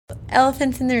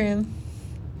Elephants in the room.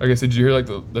 Okay, so did you hear like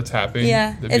the tapping?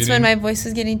 Yeah, the it's beating? when my voice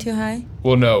was getting too high.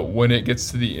 Well, no, when it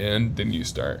gets to the end, then you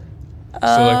start.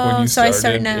 Oh, So like when you so I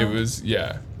started, start now. it was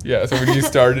yeah. So when you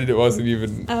started, it wasn't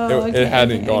even. It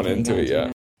hadn't gone into it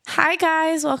yet. Hi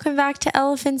guys, welcome back to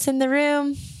Elephants in the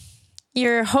Room.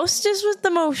 Your hostess with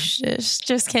the mostest.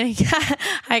 Just kidding.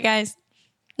 Hi guys,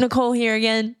 Nicole here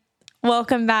again.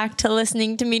 Welcome back to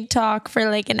listening to me talk for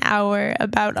like an hour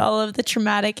about all of the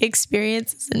traumatic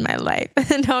experiences in my life.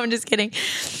 No, I'm just kidding.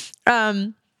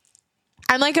 I'm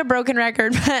like a broken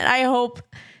record, but I hope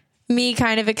me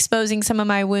kind of exposing some of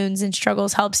my wounds and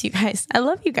struggles helps you guys. I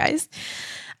love you guys.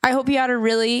 I hope you had a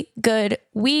really good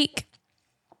week.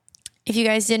 If you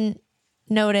guys didn't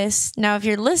notice, now if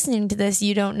you're listening to this,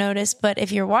 you don't notice, but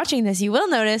if you're watching this, you will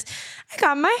notice I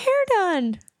got my hair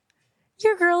done.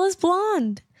 Your girl is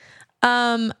blonde.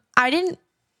 I didn't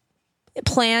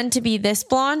plan to be this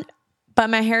blonde,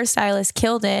 but my hairstylist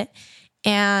killed it.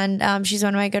 And she's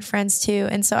one of my good friends too.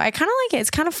 And so I kind of like it. It's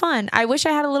kind of fun. I wish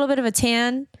I had a little bit of a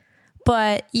tan,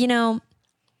 but you know,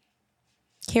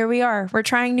 here we are. We're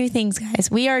trying new things, guys.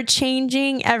 We are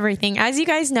changing everything. As you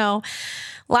guys know,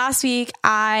 last week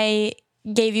I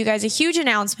gave you guys a huge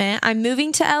announcement. I'm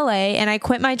moving to LA and I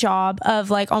quit my job of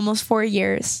like almost 4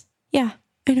 years. Yeah,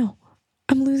 I know.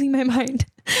 I'm losing my mind.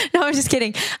 No, I'm just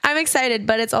kidding. I'm excited,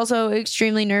 but it's also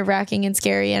extremely nerve-wracking and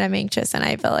scary, and I'm anxious, and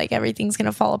I feel like everything's going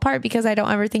to fall apart because I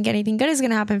don't ever think anything good is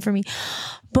going to happen for me.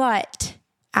 But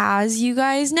as you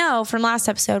guys know from last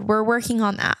episode, we're working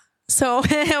on that. So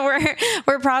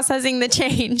we're processing the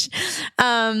change.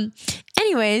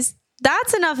 Anyways,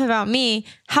 that's enough about me.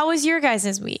 How was your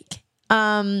guys' week?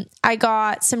 I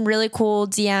got some really cool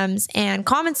DMs and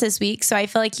comments this week, so I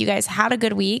feel like you guys had a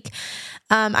good week.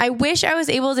 I wish I was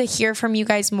able to hear from you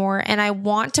guys more, and I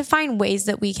want to find ways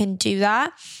that we can do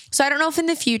that. So I don't know if in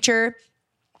the future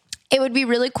it would be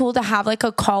really cool to have like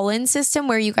a call-in system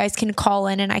where you guys can call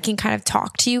in and I can kind of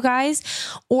talk to you guys,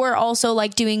 or also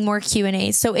like doing more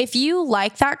Q&As. So if you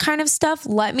like that kind of stuff,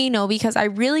 let me know because I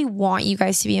really want you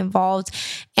guys to be involved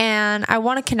and I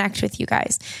want to connect with you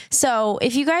guys. So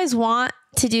if you guys want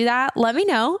to do that, let me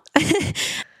know.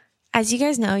 As you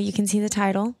guys know, you can see the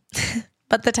title.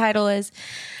 But the title is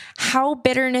How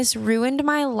Bitterness Ruined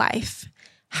My Life,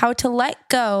 How to Let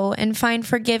Go and Find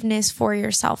Forgiveness for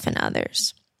Yourself and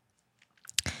Others.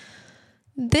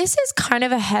 This is kind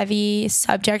of a heavy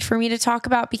subject for me to talk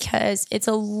about because it's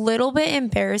a little bit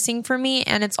embarrassing for me.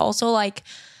 And it's also like,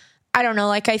 I don't know,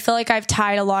 like I feel like I've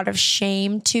tied a lot of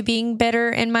shame to being bitter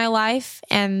in my life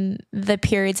and the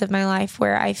periods of my life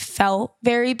where I felt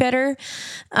very bitter.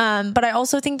 But I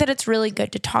also think that it's really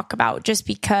good to talk about just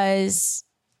because,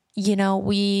 you know,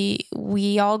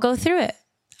 we all go through it,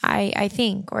 I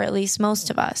think, or at least most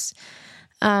of us.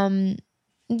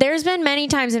 There's been many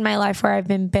times in my life where I've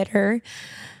been bitter,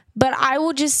 but I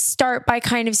will just start by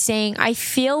kind of saying, I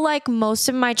feel like most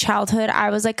of my childhood,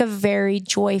 I was like a very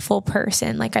joyful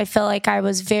person. Like I feel like I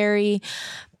was very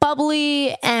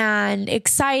bubbly and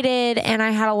excited and I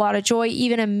had a lot of joy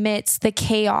even amidst the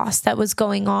chaos that was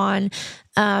going on.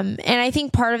 And I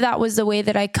think part of that was the way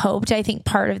that I coped. I think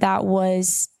part of that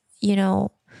was, you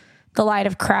know, the light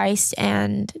of Christ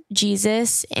and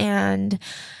Jesus. And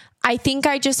I think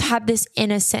I just had this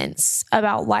innocence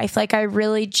about life. Like I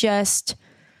really just,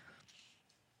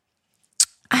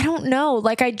 I don't know,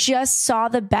 like I just saw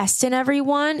the best in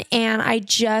everyone and I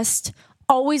just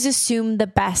always assumed the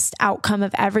best outcome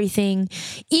of everything,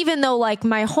 even though like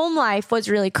my home life was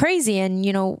really crazy and,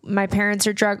 you know, my parents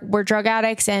were drug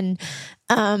addicts and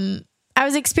I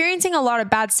was experiencing a lot of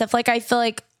bad stuff. Like I feel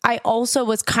like I also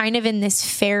was kind of in this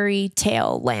fairy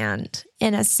tale land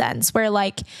in a sense where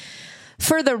like,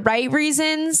 for the right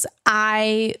reasons,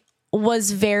 I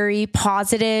was very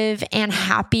positive and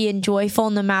happy and joyful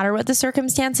no matter what the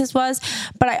circumstances was.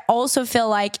 But I also feel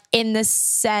like in the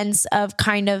sense of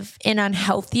kind of an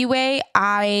unhealthy way,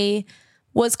 I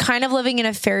was kind of living in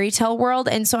a fairy tale world.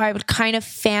 And so I would kind of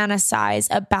fantasize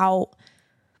about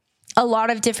a lot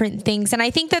of different things. And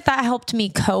I think that helped me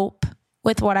cope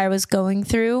with what I was going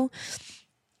through.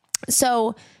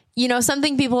 So, you know,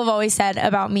 something people have always said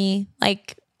about me,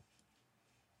 like,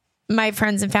 my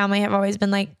friends and family have always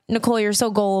been like, Nicole, you're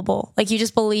so gullible. Like you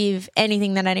just believe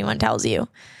anything that anyone tells you.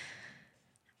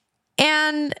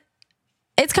 And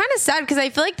it's kind of sad because I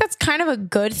feel like that's kind of a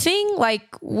good thing.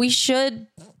 Like we should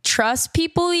trust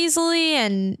people easily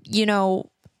and, you know,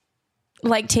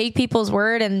 like take people's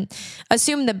word and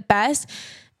assume the best.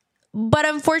 But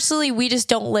unfortunately, we just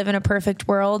don't live in a perfect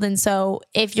world. And so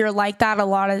if you're like that, a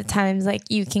lot of the times, like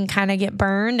you can kind of get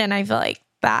burned. And I feel like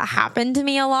that happened to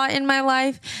me a lot in my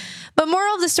life. But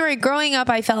moral of the story, growing up,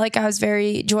 I felt like I was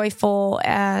very joyful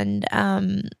and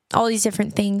all these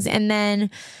different things. And then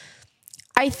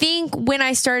I think when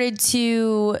I started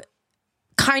to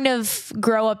kind of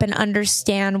grow up and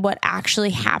understand what actually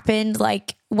happened,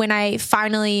 like when I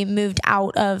finally moved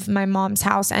out of my mom's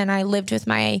house and I lived with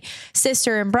my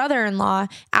sister and brother-in-law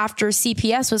after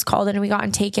CPS was called in and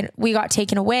we got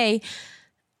taken away,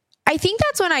 I think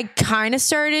that's when I kind of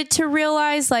started to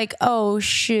realize like, oh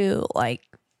shoot, like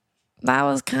that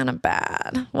was kind of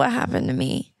bad. What happened to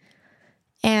me?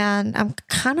 And I'm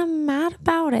kind of mad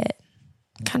about it.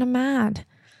 Kind of mad.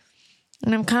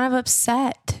 And I'm kind of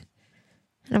upset.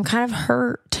 And I'm kind of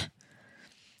hurt.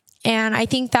 And I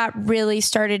think that really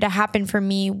started to happen for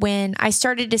me when I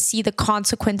started to see the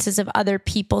consequences of other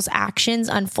people's actions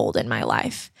unfold in my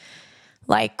life.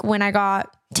 Like when I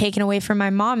got taken away from my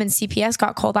mom and CPS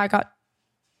got called, I got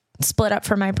split up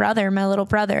from my brother, my little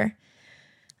brother.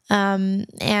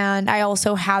 And I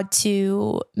also had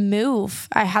to move.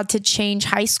 I had to change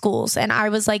high schools. And I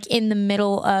was like in the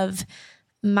middle of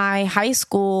my high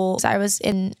school. I was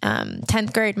in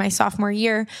 10th grade, my sophomore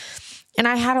year. And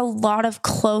I had a lot of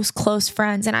close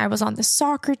friends. And I was on the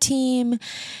soccer team.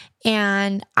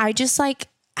 And I just like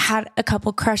had a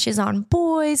couple crushes on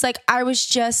boys. Like I'd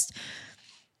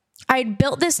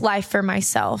built this life for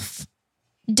myself.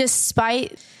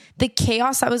 Despite the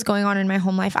chaos that was going on in my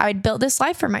home life, I'd built this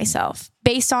life for myself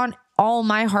based on all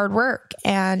my hard work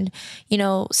and, you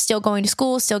know, still going to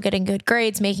school, still getting good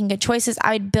grades, making good choices.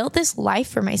 I'd built this life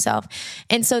for myself.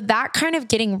 And so that kind of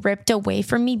getting ripped away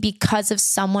from me because of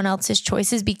someone else's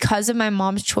choices, because of my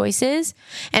mom's choices,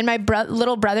 and my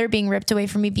little brother being ripped away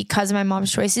from me because of my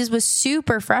mom's choices was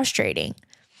super frustrating.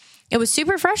 It was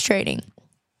super frustrating.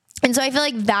 And so I feel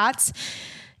like that's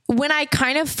when I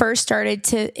kind of first started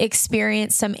to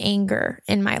experience some anger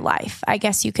in my life, I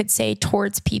guess you could say,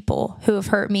 towards people who have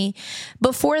hurt me.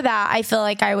 Before that, I feel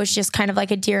like I was just kind of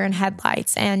like a deer in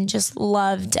headlights and just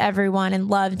loved everyone and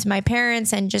loved my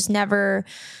parents and just never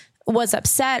was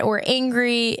upset or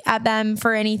angry at them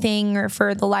for anything or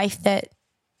for the life that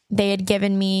they had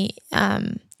given me.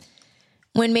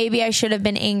 When maybe I should have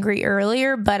been angry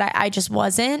earlier, but I just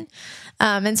wasn't.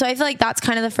 And so I feel like that's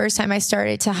kind of the first time I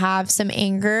started to have some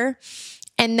anger.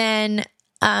 And then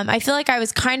I feel like I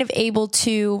was kind of able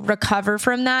to recover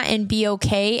from that and be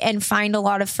okay and find a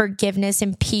lot of forgiveness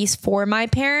and peace for my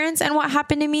parents and what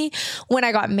happened to me when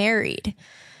I got married.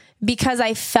 Because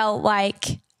I felt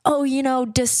like, oh, you know,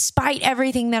 despite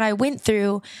everything that I went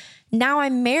through, now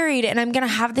I'm married and I'm going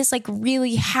to have this like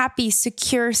really happy,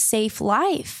 secure, safe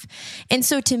life. And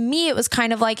so to me, it was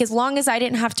kind of like, as long as I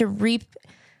didn't have to reap,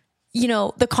 you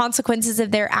know, the consequences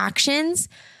of their actions,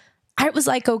 I was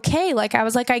like, okay, like I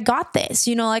was like, I got this,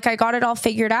 you know, like I got it all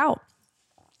figured out.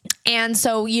 And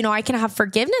so, you know, I can have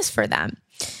forgiveness for them.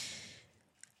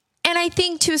 And I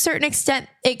think to a certain extent,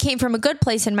 it came from a good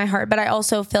place in my heart, but I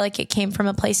also feel like it came from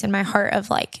a place in my heart of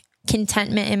like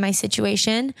contentment in my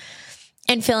situation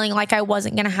and feeling like I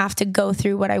wasn't going to have to go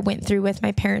through what I went through with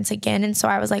my parents again. And so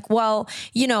I was like, well,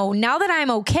 you know, now that I'm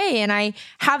okay and I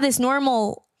have this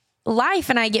normal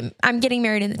life and I'm getting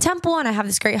married in the temple and I have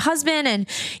this great husband and,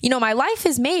 you know, my life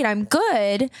is made, I'm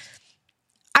good.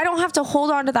 I don't have to hold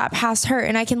on to that past hurt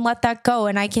and I can let that go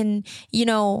and I can, you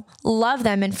know, love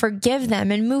them and forgive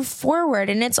them and move forward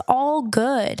and it's all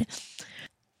good.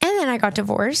 And then I got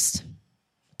divorced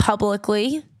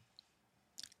publicly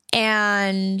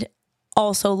and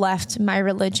also left my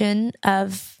religion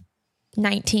of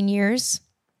 19 years.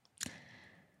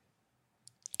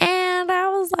 And I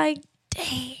was like,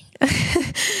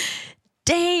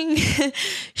 dang,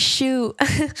 shoot.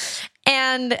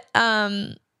 And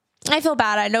I feel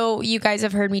bad. I know you guys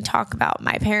have heard me talk about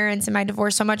my parents and my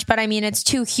divorce so much, but I mean, it's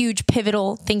two huge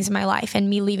pivotal things in my life and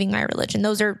me leaving my religion.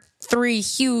 Those are three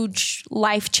huge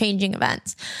life-changing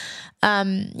events.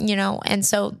 You know, and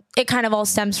so it kind of all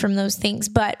stems from those things.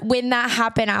 But when that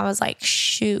happened, I was like,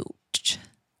 shoot,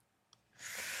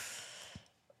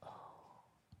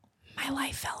 my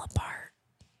life fell apart.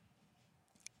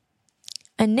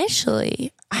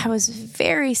 Initially, I was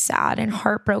very sad and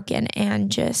heartbroken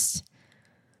and just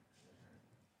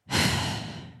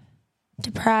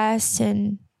depressed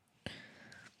and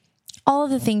all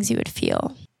of the things you would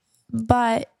feel.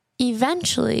 But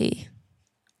eventually,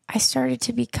 I started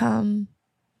to become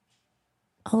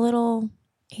a little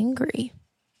angry,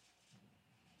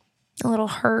 a little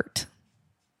hurt.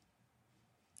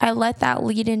 I let that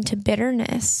lead into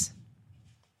bitterness.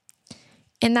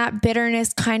 And that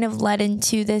bitterness kind of led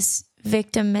into this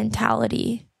victim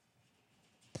mentality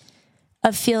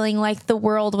of feeling like the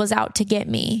world was out to get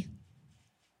me.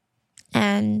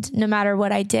 And no matter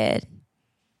what I did,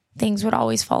 things would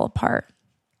always fall apart.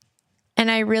 And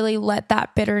I really let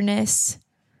that bitterness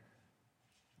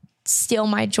steal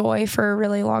my joy for a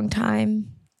really long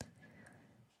time,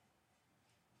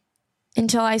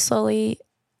 until I slowly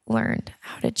learned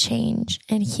how to change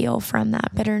and heal from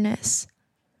that bitterness.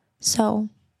 So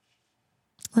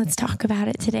let's talk about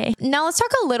it today. Now let's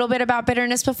talk a little bit about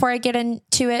bitterness before I get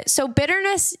into it. So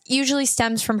bitterness usually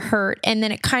stems from hurt, and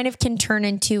then it kind of can turn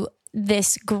into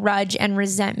this grudge and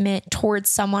resentment towards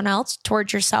someone else,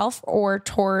 towards yourself, or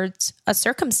towards a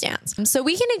circumstance. So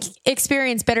we can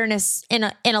experience bitterness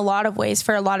in a lot of ways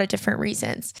for a lot of different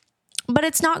reasons, but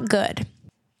it's not good.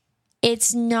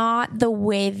 It's not the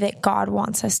way that God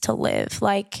wants us to live.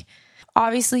 Like,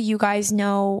 obviously, you guys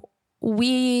know,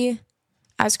 we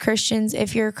as Christians,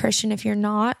 if you're a Christian, if you're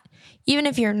not, even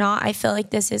if you're not, I feel like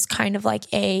this is kind of like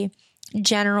a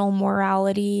general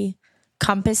morality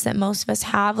compass that most of us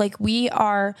have. Like, we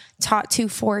are taught to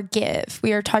forgive.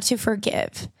 We are taught to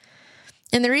forgive.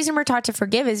 And the reason we're taught to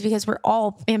forgive is because we're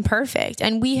all imperfect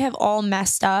and we have all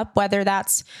messed up, whether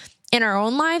that's in our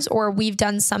own lives or we've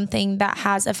done something that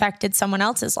has affected someone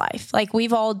else's life. Like,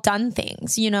 we've all done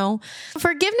things, you know.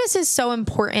 Forgiveness is so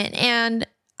important. And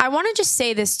I want to just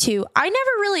say this too. I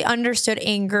never really understood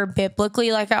anger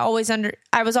biblically. Like, I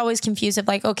was always confused of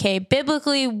like, okay,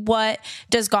 biblically, what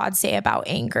does God say about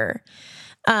anger?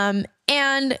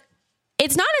 And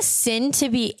it's not a sin to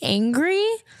be angry,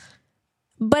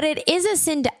 but it is a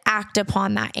sin to act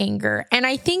upon that anger. And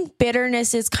I think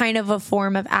bitterness is kind of a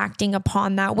form of acting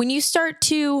upon that. When you start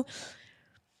to,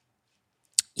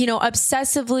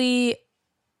 obsessively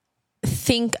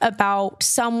think about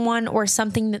someone or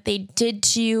something that they did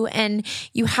to you, and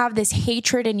you have this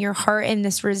hatred in your heart and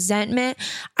this resentment,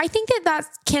 I think that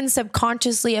can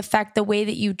subconsciously affect the way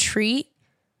that you treat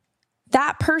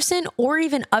that person or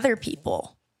even other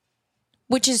people,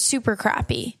 which is super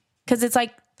crappy. Because it's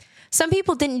like, some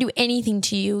people didn't do anything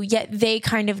to you, yet they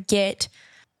kind of get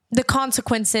the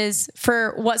consequences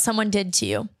for what someone did to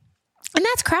you. And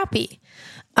that's crappy.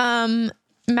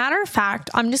 Matter of fact,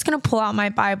 I'm just going to pull out my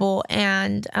Bible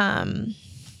and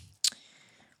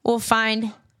we'll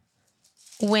find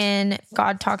when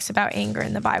God talks about anger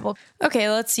in the Bible. Okay,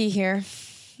 let's see here.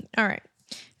 All right.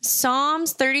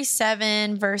 Psalms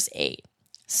 37, verse 8.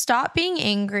 Stop being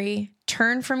angry.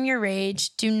 Turn from your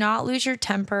rage. Do not lose your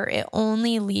temper. It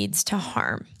only leads to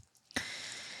harm.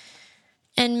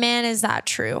 And man, is that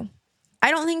true.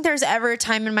 I don't think there's ever a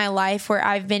time in my life where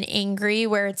I've been angry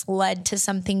where it's led to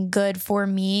something good for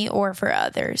me or for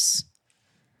others.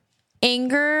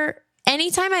 Anger,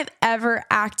 anytime I've ever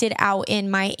acted out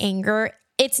in my anger,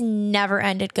 it's never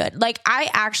ended good. Like, I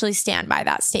actually stand by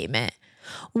that statement.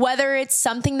 Whether it's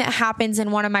something that happens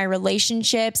in one of my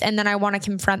relationships and then I want to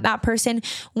confront that person,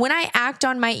 when I act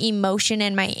on my emotion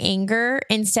and my anger,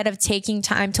 instead of taking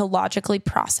time to logically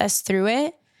process through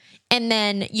it and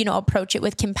then, approach it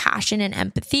with compassion and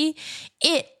empathy,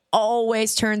 it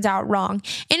always turns out wrong.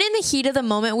 And in the heat of the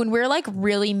moment, when we're like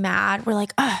really mad, we're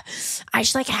like, I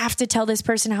just like have to tell this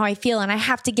person how I feel and I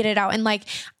have to get it out. And like,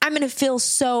 I'm going to feel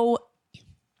so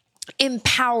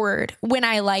empowered when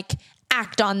I like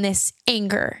act on this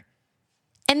anger.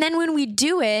 And then when we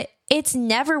do it, it's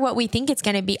never what we think it's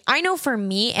going to be. I know for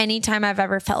me, anytime I've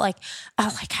ever felt like, I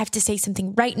have to say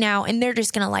something right now, and they're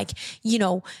just going to like,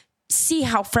 see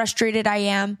how frustrated I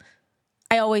am,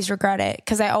 I always regret it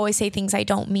because I always say things I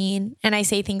don't mean and I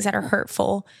say things that are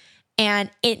hurtful, and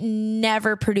it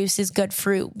never produces good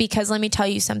fruit. Because let me tell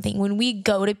you something, when we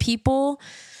go to people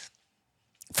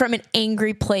from an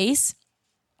angry place,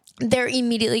 they're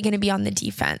immediately going to be on the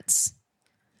defense.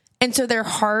 And so their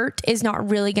heart is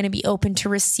not really going to be open to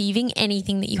receiving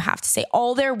anything that you have to say.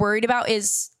 All they're worried about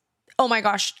is, oh my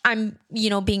gosh, I'm,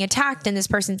 being attacked and this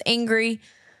person's angry.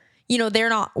 They're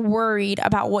not worried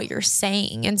about what you're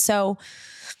saying. And so,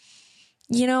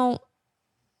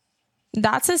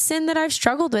 that's a sin that I've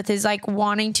struggled with, is like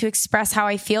wanting to express how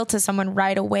I feel to someone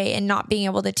right away and not being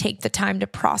able to take the time to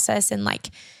process and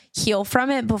like heal from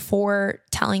it before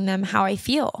telling them how I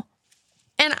feel.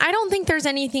 And I don't think there's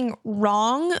anything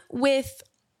wrong with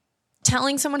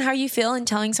telling someone how you feel and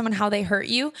telling someone how they hurt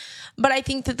you, but I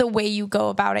think that the way you go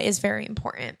about it is very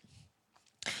important.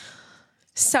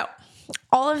 So,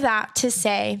 all of that to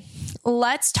say,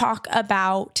 let's talk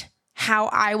about how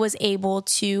I was able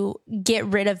to get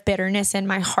rid of bitterness in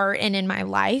my heart and in my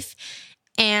life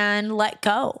and let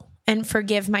go and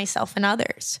forgive myself and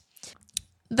others.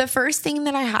 The first thing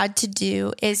that I had to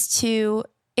do is to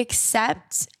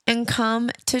accept and come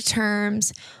to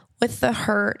terms with the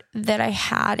hurt that I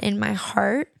had in my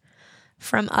heart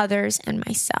from others and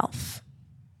myself.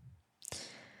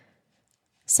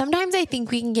 Sometimes I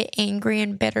think we can get angry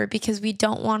and bitter because we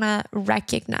don't want to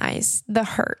recognize the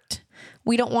hurt.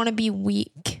 We don't want to be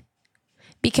weak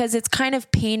because it's kind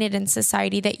of painted in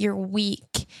society that you're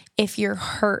weak if you're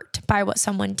hurt by what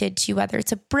someone did to you, whether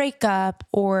it's a breakup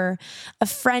or a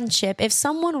friendship. If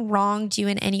someone wronged you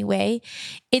in any way,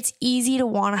 it's easy to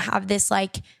want to have this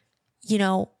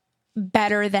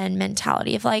better than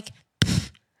mentality of like,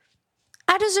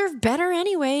 I deserve better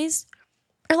anyways.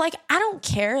 Or like, I don't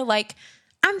care. Like,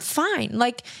 I'm fine.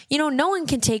 Like, no one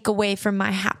can take away from my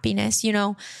happiness,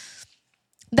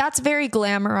 That's very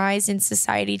glamorized in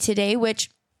society today,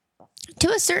 which to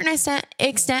a certain extent,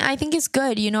 I think is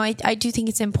good. I do think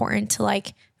it's important to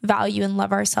like value and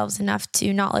love ourselves enough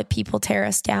to not let people tear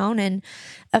us down and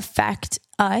affect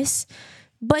us.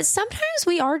 But sometimes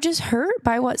we are just hurt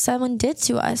by what someone did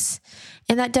to us.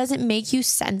 And that doesn't make you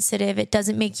sensitive. It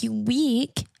doesn't make you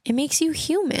weak. It makes you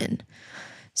human.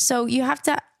 So you have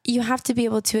to be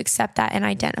able to accept that and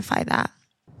identify that.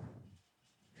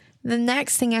 The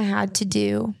next thing I had to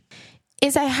do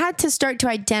is I had to start to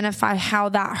identify how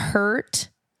that hurt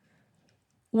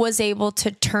was able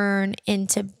to turn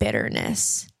into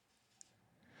bitterness.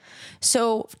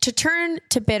 So to turn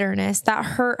to bitterness, that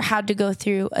hurt had to go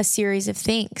through a series of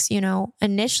things.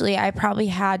 Initially, I probably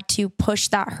had to push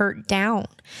that hurt down.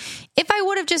 If I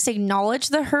would have just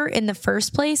acknowledged the hurt in the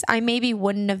first place, I maybe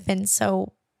wouldn't have been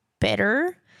so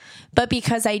bitter. But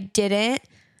because I didn't,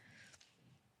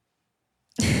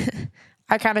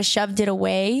 I kind of shoved it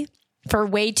away for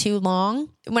way too long.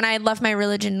 When I left my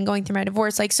religion and going through my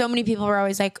divorce, like so many people were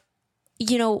always like,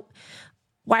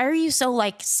 why are you so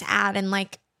like sad and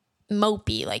like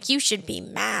mopey? Like you should be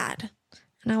mad.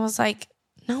 And I was like,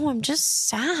 no, I'm just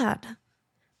sad.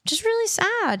 Just really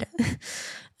sad.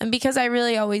 And because I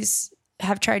really always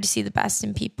have tried to see the best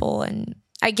in people and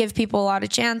I give people a lot of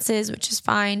chances, which is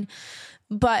fine.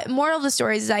 But moral of the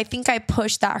story is I think I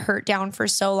pushed that hurt down for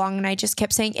so long and I just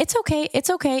kept saying, it's okay. It's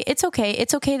okay. It's okay.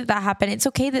 It's okay that happened. It's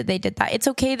okay that they did that. It's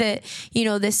okay that,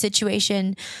 this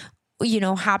situation,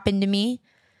 happened to me.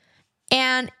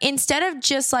 And instead of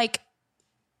just like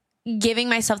giving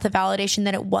myself the validation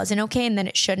that it wasn't okay and that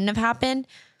it shouldn't have happened,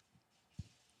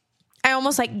 I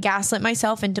almost like gaslit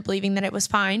myself into believing that it was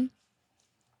fine.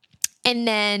 And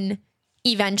then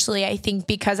eventually, I think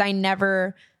because I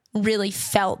never really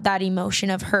felt that emotion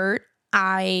of hurt,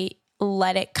 I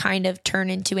let it kind of turn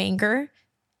into anger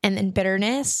and then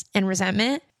bitterness and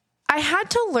resentment. I had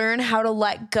to learn how to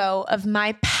let go of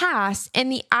my past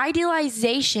and the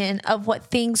idealization of what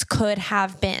things could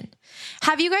have been.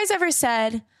 Have you guys ever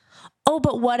said, oh,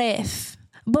 but what if?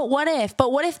 But what if?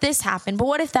 But what if this happened? But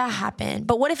what if that happened?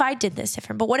 But what if I did this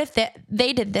different? But what if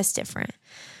they did this different?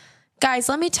 Guys,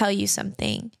 let me tell you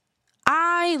something.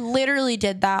 I literally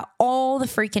did that all the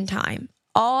freaking time.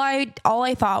 All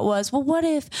I thought was, well, what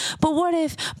if, but what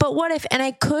if, but what if? And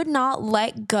I could not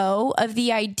let go of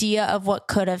the idea of what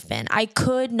could have been. I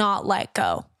could not let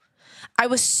go. I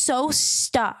was so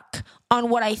stuck on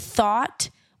what I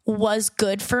thought was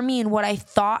good for me and what I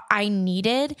thought I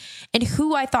needed and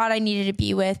who I thought I needed to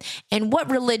be with and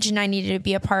what religion I needed to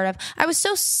be a part of. I was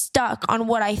so stuck on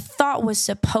what I thought was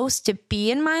supposed to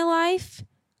be in my life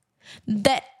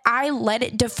that I let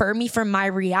it defer me from my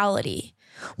reality,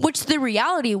 which the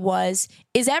reality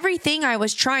is everything I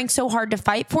was trying so hard to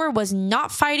fight for was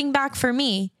not fighting back for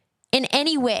me in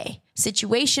any way,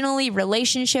 situationally,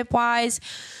 relationship-wise,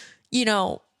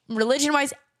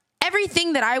 religion-wise.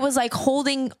 Everything that I was like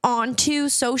holding on to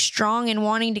so strong and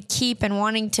wanting to keep and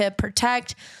wanting to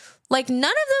protect, like none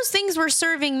of those things were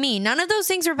serving me. None of those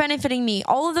things were benefiting me.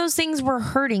 All of those things were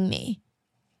hurting me.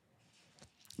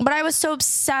 But I was so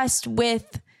obsessed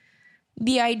with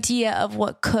the idea of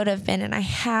what could have been, and I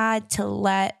had to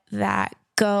let that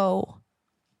go.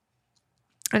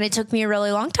 And it took me a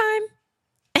really long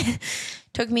time.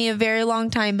 Took me a very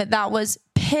long time, but that was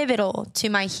pivotal to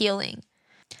my healing.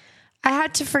 I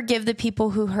had to forgive the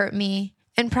people who hurt me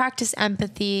and practice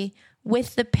empathy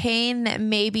with the pain that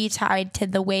may be tied to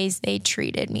the ways they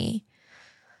treated me.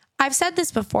 I've said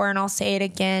this before and I'll say it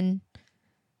again.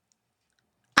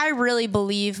 I really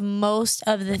believe most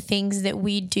of the things that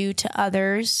we do to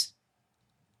others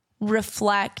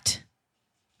reflect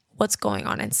what's going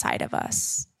on inside of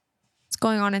us. What's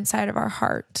going on inside of our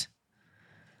heart.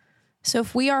 So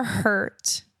if we are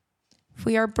hurt, if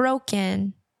we are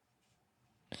broken,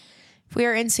 if we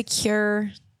are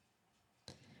insecure,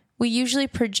 we usually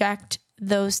project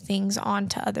those things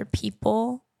onto other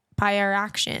people by our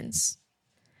actions.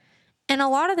 And a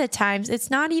lot of the times, it's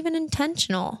not even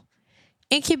intentional.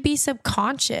 It could be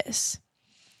subconscious.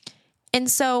 And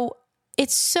so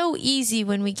it's so easy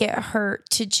when we get hurt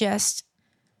to just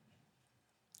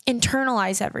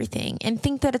internalize everything and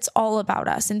think that it's all about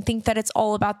us and think that it's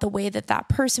all about the way that that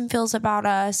person feels about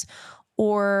us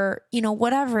or,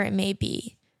 whatever it may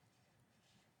be.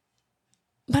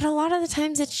 But a lot of the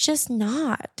times it's just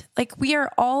not. Like, we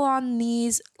are all on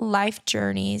these life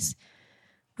journeys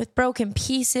with broken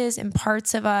pieces and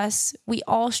parts of us. We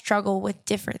all struggle with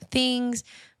different things.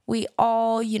 We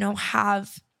all,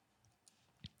 have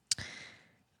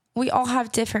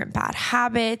different bad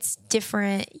habits,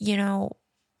 different,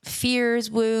 fears,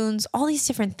 wounds, all these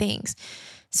different things.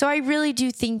 So I really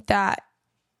do think that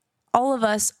all of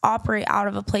us operate out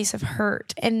of a place of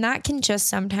hurt, and that can just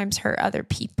sometimes hurt other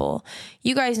people.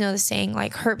 You guys know the saying,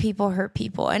 like, hurt people,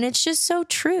 and it's just so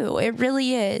true. It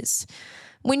really is.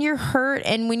 When you're hurt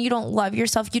and when you don't love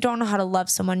yourself, you don't know how to love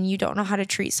someone. You don't know how to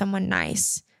treat someone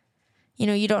nice.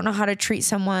 You don't know how to treat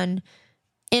someone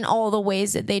in all the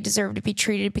ways that they deserve to be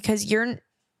treated because you're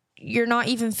not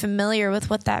even familiar with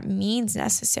what that means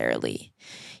necessarily.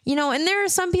 And there are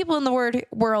some people in the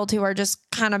world who are just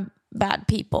kind of bad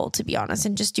people, to be honest,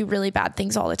 and just do really bad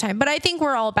things all the time. But I think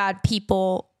we're all bad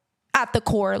people at the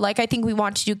core. Like, I think we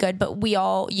want to do good, but we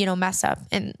all, mess up.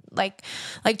 And like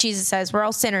Jesus says, we're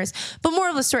all sinners. But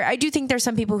moral of the story, I do think there's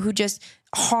some people who just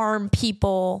harm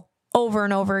people over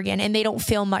and over again, and they don't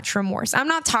feel much remorse. I'm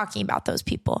not talking about those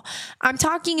people. I'm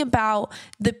talking about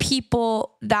the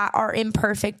people that are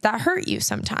imperfect, that hurt you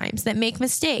sometimes, that make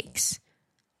mistakes.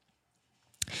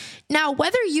 Now,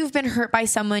 whether you've been hurt by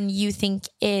someone you think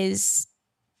is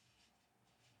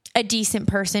a decent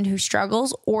person who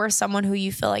struggles, or someone who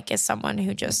you feel like is someone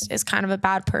who just is kind of a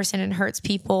bad person and hurts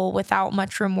people without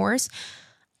much remorse,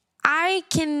 I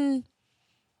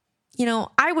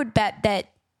would bet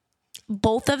that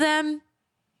both of them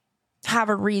have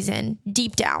a reason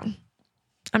deep down.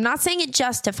 I'm not saying it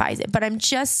justifies it, but I'm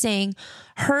just saying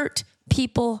hurt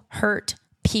people hurt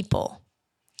people.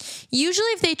 Usually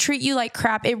if they treat you like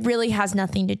crap, it really has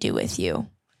nothing to do with you.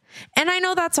 And I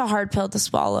know that's a hard pill to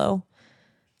swallow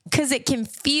because it can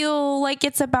feel like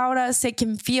it's about us. It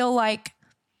can feel like,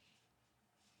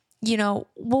 well,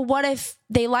 what if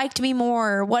they liked me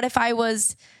more? What if I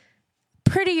was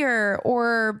prettier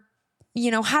or,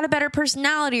 had a better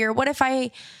personality? Or what if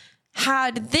I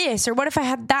had this? Or what if I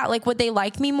had that? Like, would they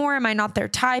like me more? Am I not their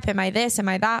type? Am I this? Am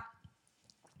I that?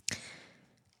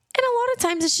 And a lot of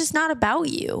times it's just not about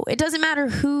you. It doesn't matter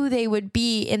who they would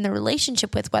be in the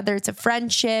relationship with, whether it's a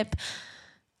friendship,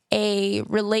 a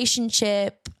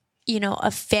relationship,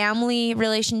 a family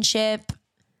relationship.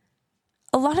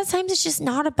 A lot of times it's just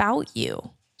not about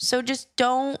you. So just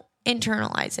don't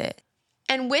internalize it.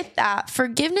 And with that,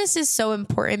 forgiveness is so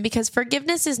important because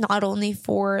forgiveness is not only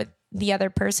for the other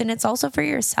person, it's also for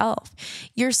yourself.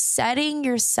 You're setting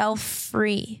yourself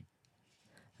free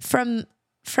from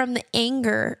the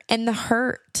anger and the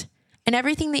hurt and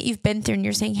everything that you've been through. And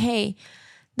you're saying, hey,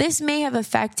 this may have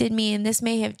affected me and this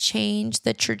may have changed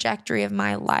the trajectory of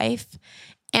my life.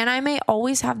 And I may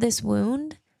always have this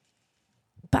wound,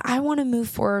 but I want to move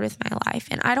forward with my life.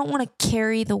 And I don't want to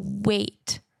carry the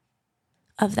weight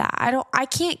of that. I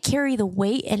can't carry the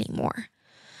weight anymore.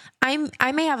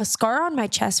 I may have a scar on my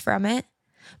chest from it,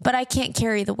 but I can't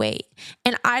carry the weight.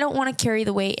 And I don't want to carry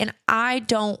the weight. And I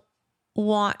don't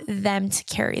want them to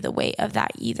carry the weight of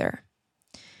that either.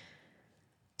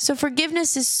 So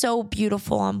forgiveness is so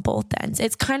beautiful on both ends.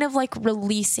 It's kind of like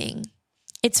releasing.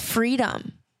 It's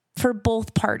freedom for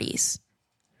both parties.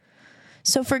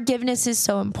 So forgiveness is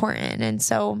so important. And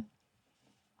so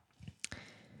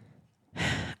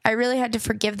I really had to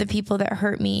forgive the people that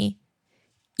hurt me,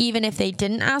 even if they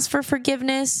didn't ask for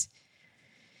forgiveness,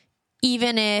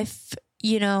 even if,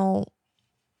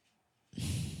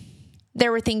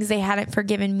 there were things they hadn't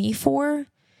forgiven me for,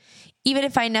 even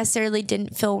if I necessarily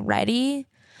didn't feel ready.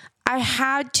 I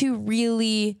had to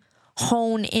really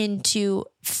hone into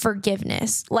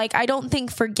forgiveness. Like, I don't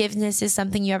think forgiveness is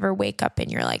something you ever wake up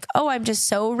and you're like, oh, I'm just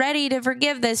so ready to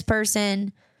forgive this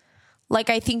person. Like,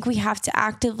 I think we have to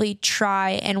actively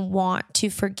try and want to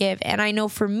forgive. And I know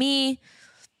for me,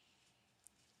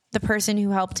 the person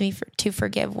who helped me to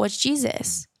forgive was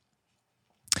Jesus.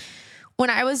 When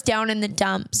I was down in the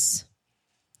dumps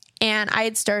and I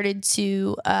had started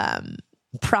to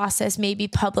process maybe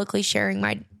publicly sharing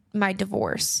my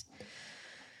divorce,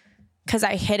 because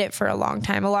I hid it for a long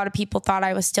time. A lot of people thought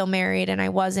I was still married and I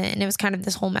wasn't. And it was kind of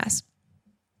this whole mess.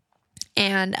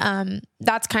 And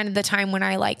that's kind of the time when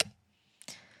I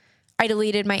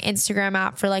deleted my Instagram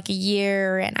app for like a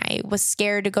year, and I was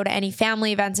scared to go to any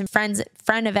family events and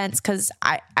friend events because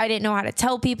I didn't know how to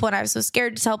tell people, and I was so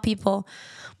scared to tell people.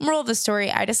 Moral of the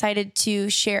story, I decided to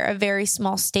share a very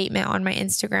small statement on my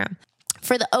Instagram.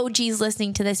 For the OGs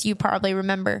listening to this, you probably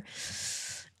remember.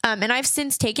 And I've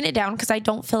since taken it down because I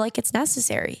don't feel like it's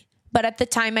necessary. But at the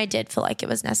time I did feel like it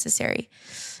was necessary.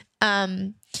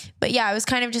 But yeah, it was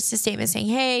kind of just a statement saying,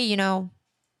 hey, you know,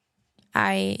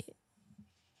 I'm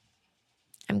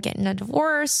getting a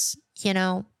divorce, you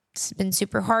know, it's been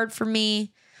super hard for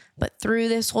me, but through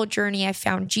this whole journey, I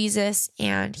found Jesus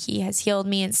and he has healed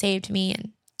me and saved me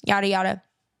and yada, yada.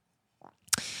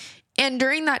 And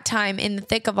during that time, in the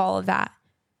thick of all of that,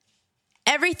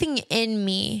 everything in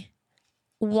me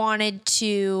wanted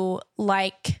to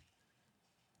like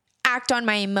act on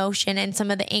my emotion and some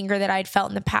of the anger that I'd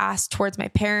felt in the past towards my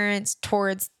parents,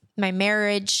 towards my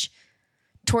marriage,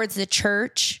 towards the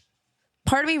church.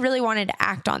 Part of me really wanted to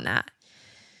act on that.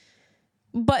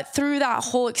 But through that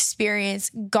whole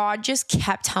experience, God just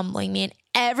kept humbling me. And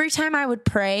every time I would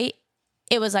pray,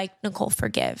 it was like, Nicole,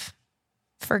 forgive,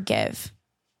 forgive,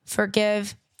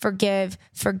 forgive, forgive,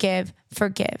 forgive,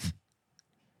 forgive.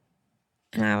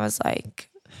 And I was like,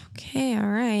 okay, all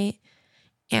right.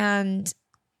 And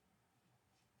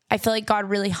I feel like God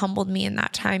really humbled me in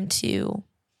that time to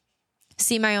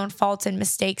see my own faults and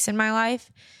mistakes in my life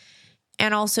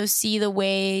and also see the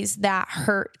ways that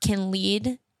hurt can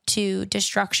lead to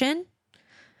destruction,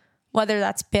 whether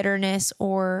that's bitterness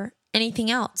or anything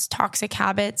else, toxic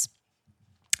habits.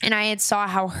 And I had saw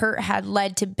how hurt had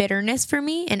led to bitterness for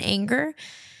me and anger.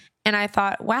 And I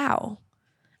thought, wow,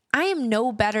 I am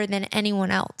no better than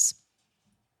anyone else.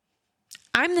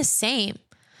 I'm the same.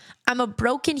 I'm a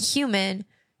broken human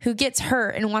who gets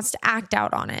hurt and wants to act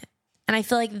out on it. And I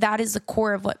feel like that is the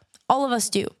core of what all of us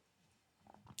do.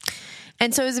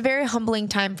 And so it was a very humbling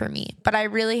time for me, but I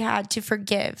really had to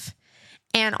forgive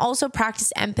and also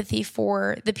practice empathy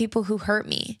for the people who hurt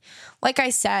me. Like I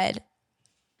said,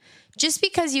 just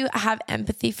because you have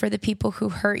empathy for the people who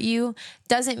hurt you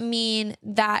doesn't mean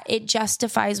that it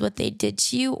justifies what they did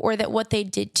to you or that what they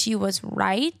did to you was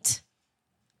right.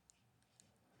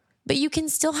 But you can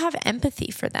still have empathy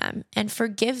for them and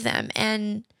forgive them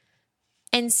and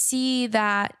see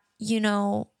that, you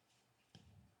know,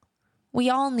 we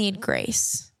all need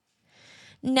grace.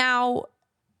 Now,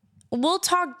 we'll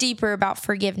talk deeper about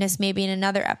forgiveness maybe in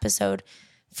another episode.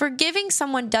 Forgiving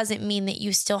someone doesn't mean that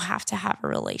you still have to have a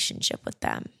relationship with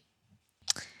them.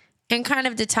 And kind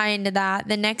of to tie into that,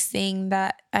 the next thing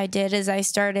that I did is I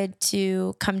started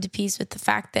to come to peace with the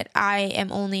fact that I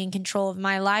am only in control of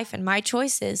my life and my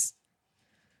choices.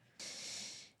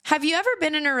 Have you ever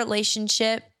been in a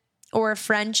relationship or a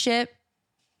friendship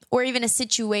or even a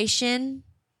situation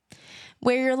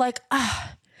where you're like,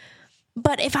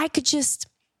 but if I could just,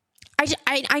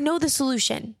 I know the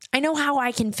solution. I know how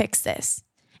I can fix this.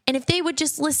 And if they would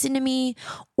just listen to me,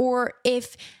 or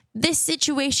if this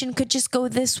situation could just go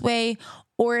this way,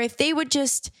 or if they would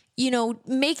just, you know,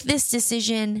 make this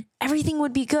decision, everything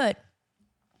would be good.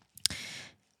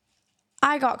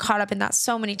 I got caught up in that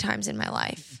so many times in my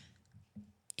life,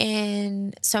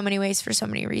 in so many ways, for so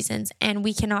many reasons. And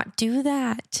we cannot do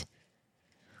that.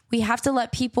 We have to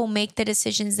let people make the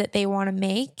decisions that they want to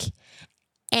make,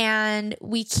 and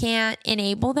we can't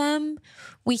enable them.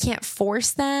 We can't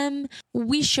force them.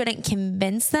 We shouldn't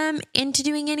convince them into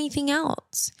doing anything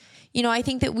else. You know, I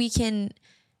think that we can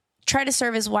try to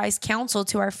serve as wise counsel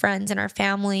to our friends and our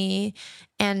family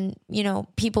and, you know,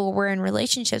 people we're in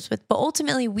relationships with. But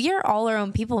ultimately, we are all our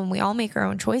own people and we all make our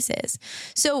own choices.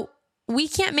 So we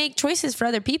can't make choices for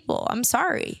other people. I'm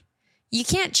sorry. You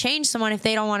can't change someone if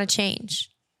they don't want to change.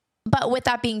 But with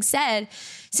that being said,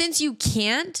 since you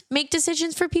can't make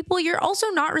decisions for people, you're also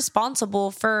not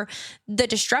responsible for the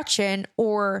destruction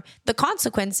or the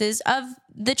consequences of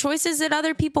the choices that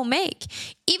other people make.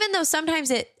 Even though sometimes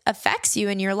it affects you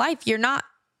in your life, you're not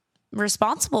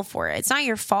responsible for it. It's not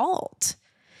your fault.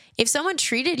 If someone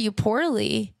treated you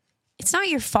poorly, it's not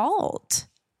your fault.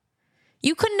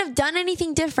 You couldn't have done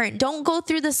anything different. Don't go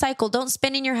through the cycle. Don't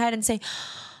spin in your head and say,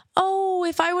 oh,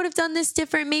 if I would have done this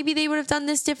different, maybe they would have done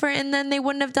this different and then they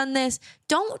wouldn't have done this.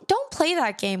 Don't play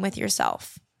that game with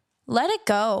yourself. Let it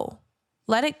go.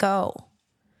 Let it go.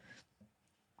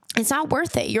 It's not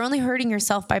worth it. You're only hurting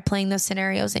yourself by playing those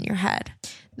scenarios in your head.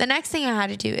 The next thing I had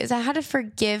to do is I had to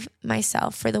forgive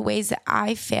myself for the ways that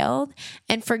I failed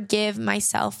and forgive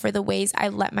myself for the ways I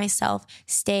let myself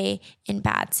stay in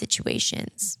bad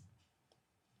situations.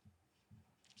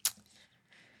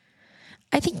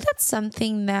 I think that's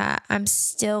something that I'm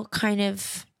still kind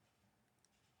of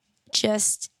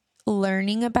just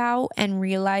learning about and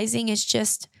realizing is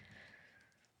just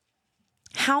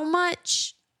how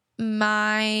much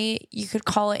you could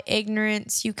call it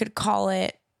ignorance, you could call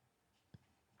it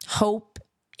hope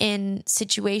in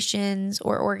situations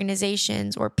or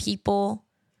organizations or people,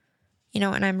 you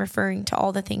know, and I'm referring to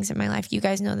all the things in my life. You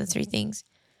guys know the three things.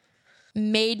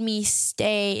 made me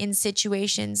stay in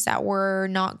situations that were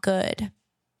not good.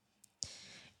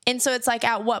 And so it's like,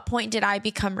 at what point did I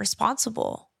become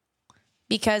responsible?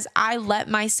 Because I let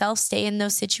myself stay in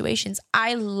those situations.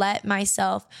 I let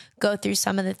myself go through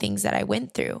some of the things that I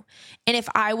went through. And if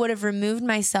I would have removed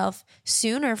myself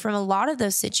sooner from a lot of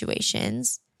those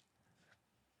situations,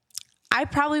 I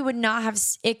probably would not have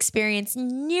experienced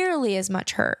nearly as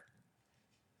much hurt.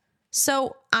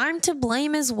 So I'm to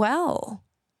blame as well.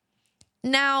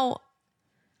 Now,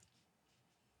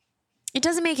 it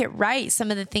doesn't make it right, some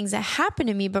of the things that happened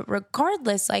to me, but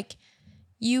regardless, like,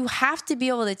 you have to be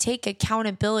able to take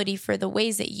accountability for the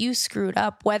ways that you screwed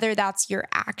up, whether that's your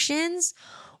actions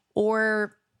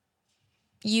or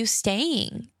you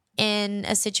staying in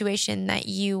a situation that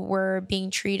you were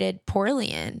being treated poorly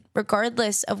in,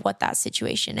 regardless of what that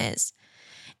situation is.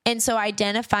 And so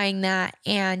identifying that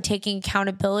and taking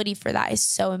accountability for that is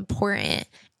so important.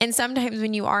 And sometimes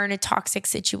when you are in a toxic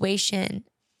situation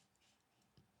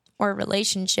or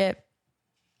relationship,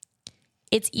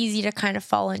 it's easy to kind of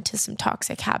fall into some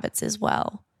toxic habits as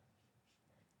well.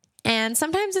 And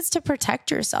sometimes it's to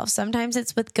protect yourself. Sometimes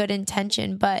it's with good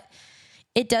intention, but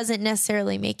it doesn't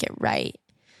necessarily make it right.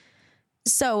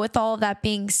 So with all of that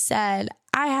being said,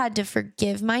 I had to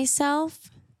forgive myself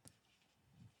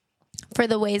for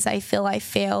the ways I feel I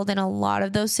failed in a lot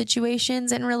of those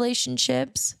situations and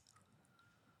relationships,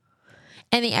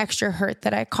 and the extra hurt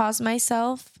that I caused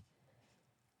myself.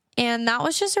 And that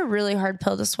was just a really hard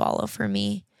pill to swallow for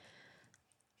me.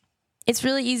 It's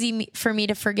really easy for me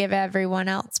to forgive everyone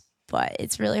else, but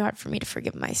it's really hard for me to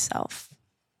forgive myself.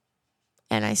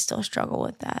 And I still struggle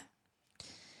with that.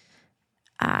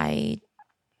 I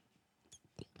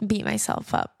beat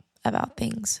myself up about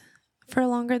things for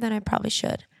longer than I probably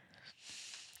should.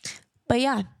 But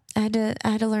yeah, I had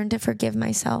to learn to forgive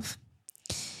myself.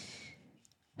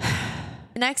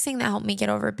 The next thing that helped me get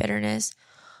over bitterness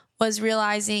was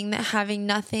realizing that having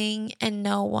nothing and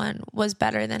no one was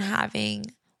better than having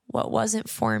what wasn't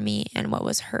for me and what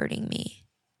was hurting me.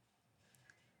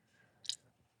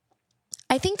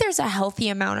 I think there's a healthy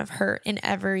amount of hurt in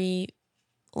every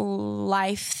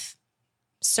life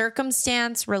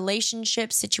circumstance,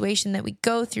 relationship, situation that we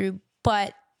go through,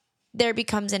 but there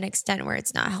becomes an extent where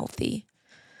it's not healthy.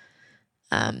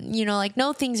 Like,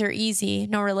 no things are easy.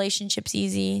 No relationship's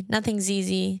easy. Nothing's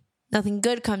easy. Nothing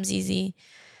good comes easy.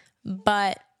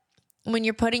 But when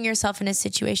you're putting yourself in a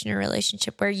situation or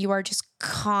relationship where you are just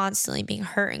constantly being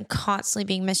hurt and constantly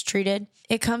being mistreated,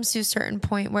 it comes to a certain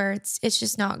point where it's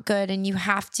just not good. And you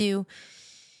have to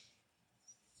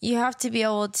be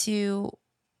able to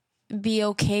be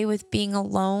okay with being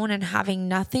alone and having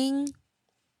nothing,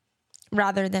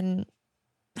 rather than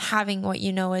having what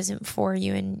you know isn't for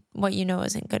you and what you know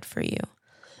isn't good for you.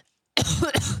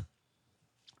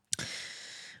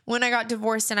 When I got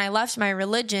divorced and I left my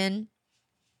religion,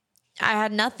 I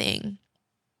had nothing.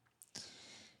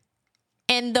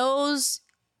 And those,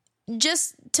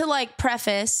 just to like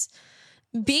preface,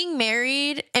 being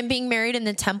married in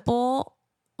the temple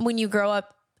when you grow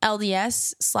up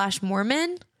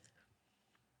LDS/Mormon,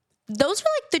 those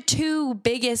are like the two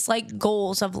biggest like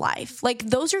goals of life. Like,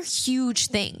 those are huge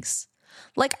things.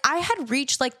 Like, I had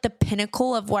reached like the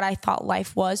pinnacle of what I thought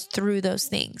life was through those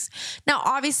things. Now,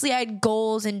 obviously I had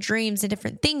goals and dreams and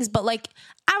different things, but like,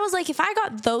 I was like, if I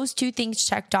got those two things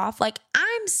checked off, like,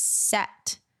 I'm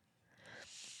set.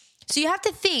 So you have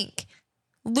to think,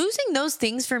 losing those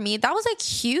things for me, that was like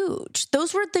huge.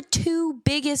 Those were the two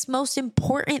biggest, most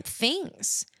important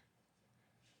things.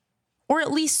 Or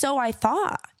at least so I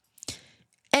thought.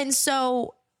 And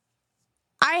so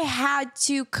I had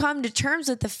to come to terms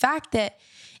with the fact that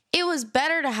it was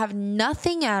better to have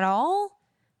nothing at all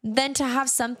than to have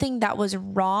something that was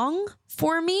wrong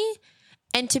for me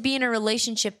and to be in a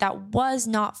relationship that was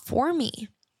not for me.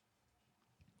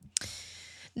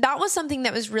 That was something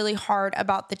that was really hard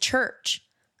about the church.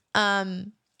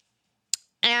 And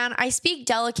I speak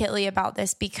delicately about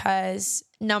this because,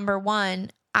 number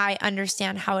one, I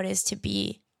understand how it is to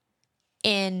be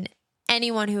in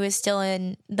anyone who is still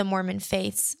in the Mormon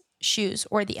faith's shoes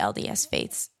or the LDS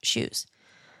faith's shoes.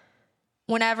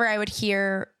 Whenever I would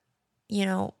hear,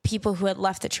 people who had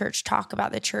left the church talk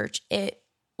about the church, it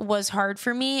was hard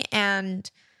for me,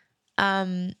 and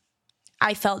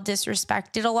I felt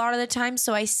disrespected a lot of the time.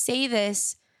 So I say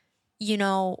this,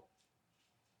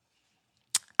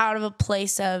 out of a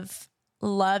place of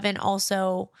love, and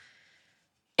also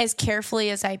as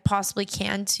carefully as I possibly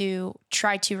can to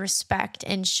try to respect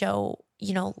and show,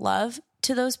 love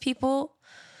to those people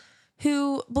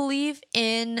who believe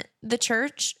in the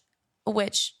church,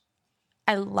 which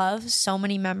I love so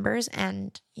many members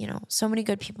and, so many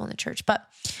good people in the church. But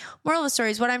moral of the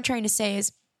story is, what I'm trying to say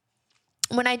is,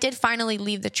 when I did finally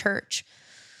leave the church,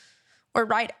 or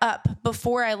right up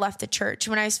before I left the church,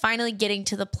 when I was finally getting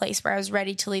to the place where I was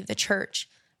ready to leave the church,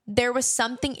 there was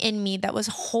something in me that was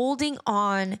holding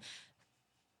on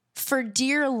for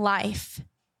dear life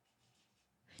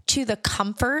to the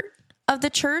comfort of the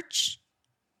church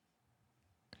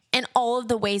and all of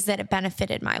the ways that it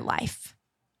benefited my life.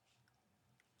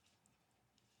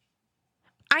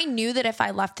 I knew that if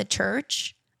I left the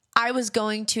church, I was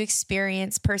going to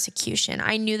experience persecution.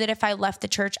 I knew that if I left the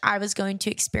church, I was going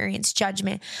to experience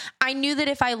judgment. I knew that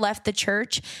if I left the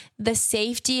church, the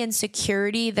safety and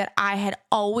security that I had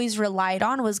always relied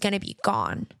on was going to be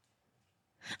gone.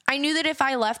 I knew that if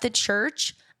I left the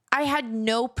church, I had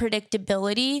no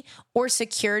predictability or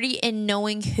security in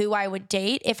knowing who I would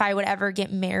date, if I would ever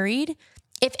get married,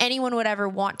 if anyone would ever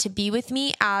want to be with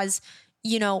me as,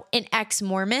 an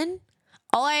ex-Mormon.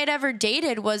 All I had ever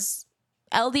dated was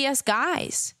LDS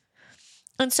guys.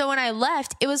 And so when I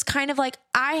left, it was kind of like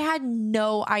I had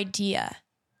no idea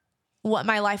what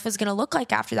my life was going to look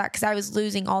like after that, because I was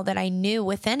losing all that I knew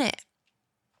within it.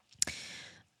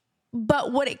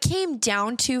 But what it came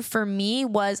down to for me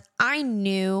was I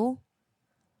knew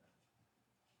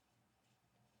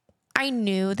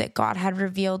that God had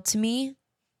revealed to me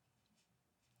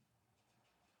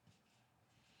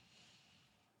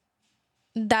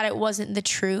that it wasn't the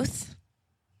truth.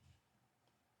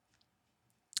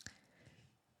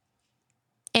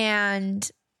 And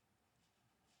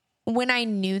when I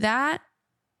knew that,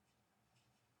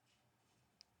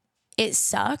 it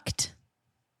sucked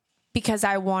because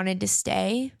I wanted to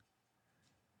stay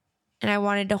and I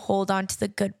wanted to hold on to the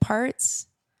good parts.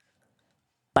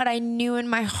 But I knew in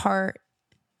my heart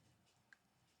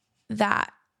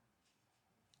that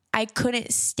I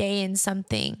couldn't stay in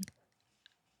something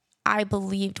I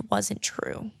believed wasn't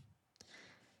true.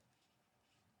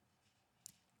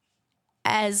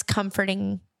 As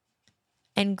comforting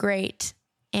and great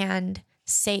and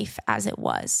safe as it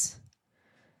was.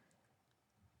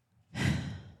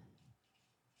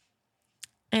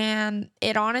 And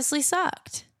it honestly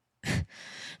sucked.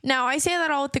 Now, I say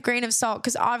that all with a grain of salt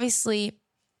because obviously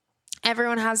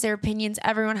everyone has their opinions,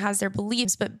 everyone has their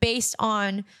beliefs, but based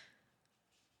on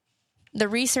the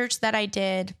research that I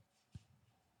did,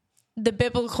 the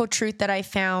biblical truth that I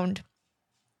found,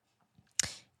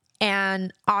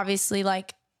 and obviously my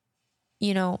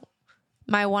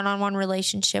one-on-one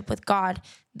relationship with God,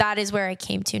 that is where I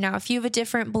came to. Now, if you have a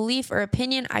different belief or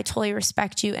opinion, I totally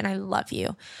respect you and I love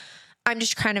you. I'm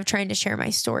just kind of trying to share my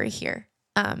story here,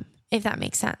 if that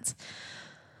makes sense.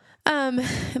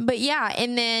 But yeah,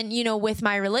 and then, with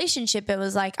my relationship, it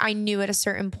was like I knew at a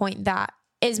certain point that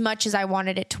as much as I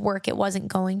wanted it to work, it wasn't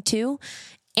going to.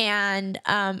 And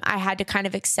I had to kind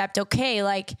of accept, okay,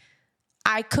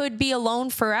 I could be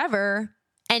alone forever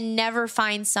and never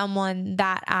find someone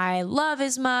that I love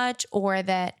as much or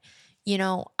that,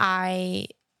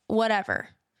 whatever.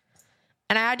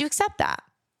 And I had to accept that.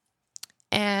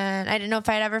 And I didn't know if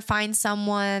I'd ever find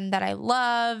someone that I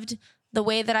loved the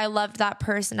way that I loved that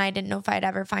person. I didn't know if I'd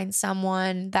ever find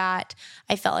someone that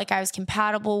I felt like I was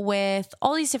compatible with,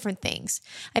 all these different things.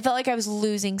 I felt like I was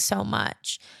losing so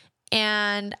much.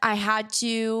 And I had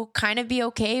to kind of be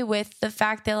okay with the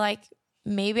fact that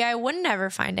maybe I wouldn't ever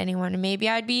find anyone and maybe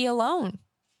I'd be alone.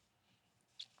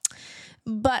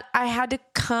 But I had to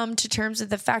come to terms with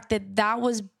the fact that that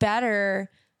was better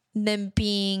than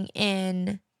being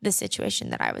in the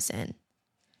situation that I was in.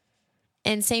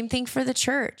 And same thing for the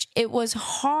church. It was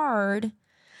hard,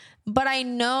 but I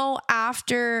know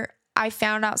after I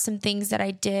found out some things that I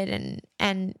did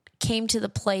and came to the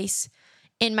place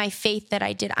in my faith that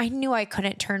I did, I knew I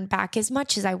couldn't turn back as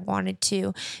much as I wanted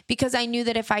to, because I knew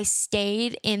that if I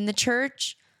stayed in the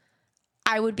church,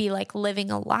 I would be living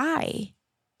a lie.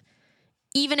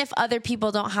 Even if other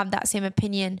people don't have that same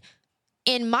opinion,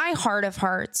 in my heart of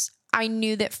hearts, I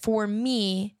knew that for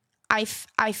me, I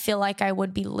feel like I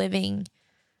would be living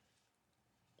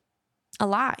a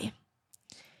lie.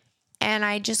 And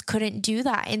I just couldn't do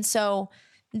that. And so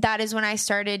that is when I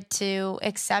started to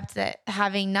accept that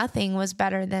having nothing was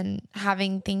better than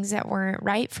having things that weren't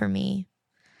right for me.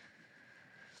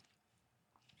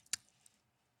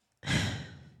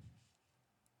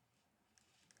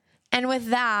 And with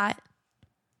that,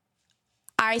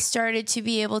 I started to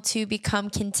be able to become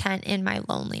content in my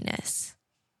loneliness.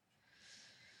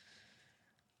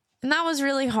 And that was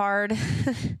really hard.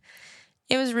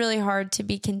 It was really hard to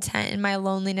be content in my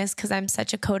loneliness because I'm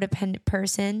such a codependent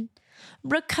person.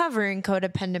 Recovering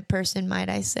codependent person, might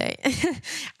I say.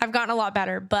 I've gotten a lot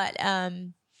better, but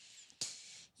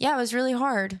yeah, it was really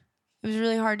hard. It was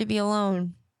really hard to be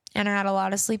alone. And I had a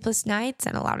lot of sleepless nights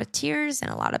and a lot of tears and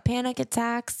a lot of panic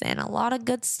attacks and a lot of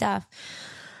good stuff.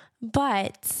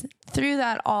 But through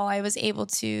that all, I was able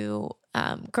to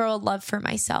grow a love for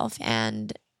myself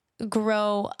and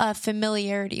grow a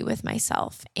familiarity with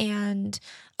myself and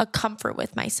a comfort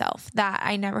with myself that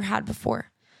I never had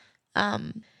before.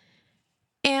 And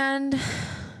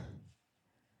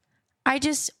I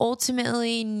just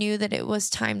ultimately knew that it was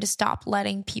time to stop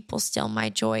letting people steal my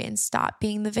joy and stop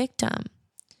being the victim.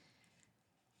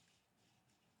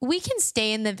 We can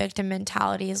stay in the victim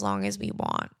mentality as long as we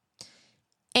want.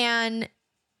 And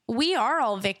we are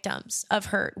all victims of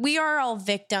hurt. We are all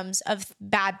victims of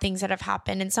bad things that have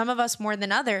happened, and some of us more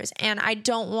than others. And I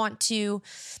don't want to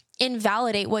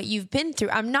invalidate what you've been through.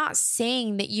 I'm not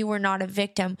saying that you were not a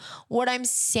victim. What I'm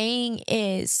saying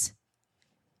is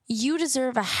you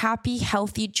deserve a happy,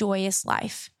 healthy, joyous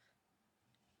life.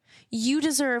 You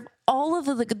deserve all of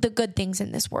the good things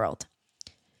in this world.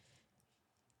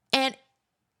 And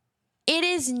it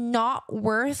is not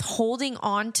worth holding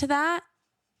on to that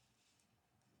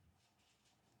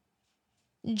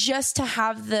just to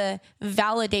have the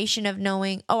validation of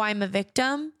knowing, oh, I'm a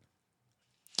victim,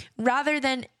 rather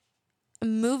than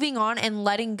moving on and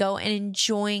letting go and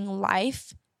enjoying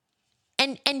life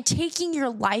and taking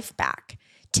your life back.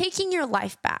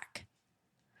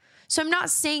 So I'm not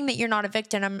saying that you're not a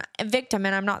victim. I'm a victim,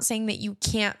 and I'm not saying that you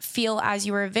can't feel as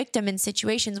you are a victim in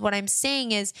situations. What I'm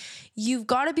saying is you've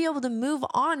got to be able to move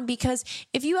on, because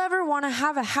if you ever want to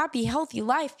have a happy, healthy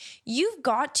life, you've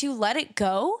got to let it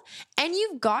go, and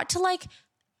you've got to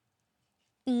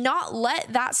not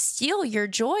let that steal your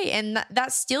joy and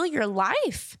that steal your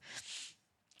life.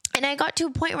 And I got to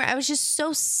a point where I was just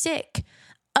so sick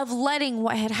of letting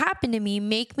what had happened to me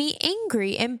make me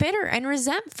angry and bitter and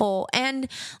resentful, and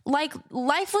like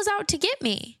life was out to get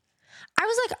me. I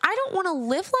was like, I don't want to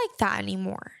live like that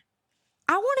anymore.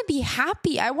 I want to be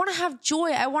happy. I want to have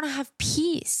joy. I want to have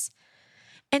peace.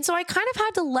 And so I kind of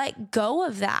had to let go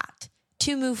of that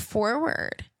to move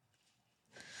forward.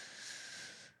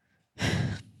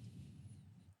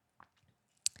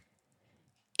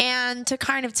 And to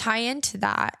kind of tie into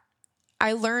that,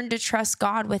 I learned to trust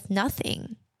God with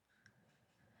nothing.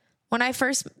 When I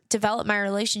first developed my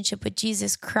relationship with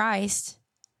Jesus Christ,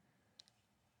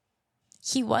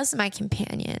 He was my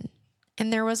companion.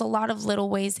 And there was a lot of little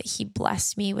ways that He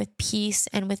blessed me with peace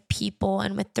and with people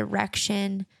and with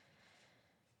direction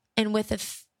and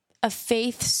with a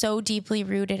faith so deeply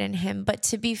rooted in Him. But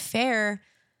to be fair,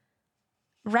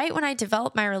 right when I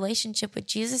developed my relationship with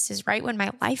Jesus is right when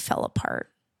my life fell apart,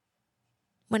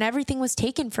 when everything was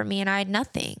taken from me and I had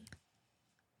nothing.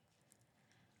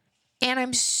 And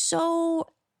I'm so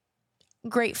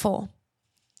grateful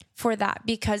for that,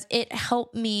 because it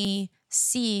helped me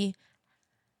see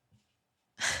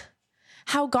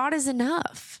how God is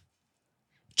enough.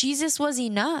 Jesus was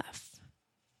enough.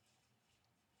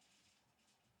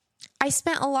 I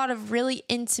spent a lot of really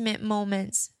intimate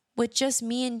moments with just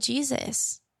me and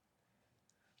Jesus,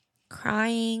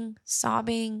 crying,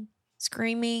 sobbing,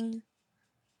 screaming,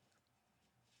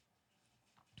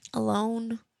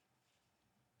 alone.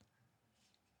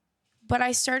 But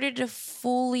I started to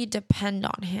fully depend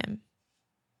on Him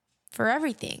for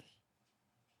everything,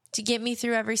 to get me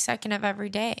through every second of every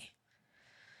day.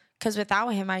 Because without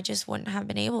Him, I just wouldn't have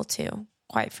been able to,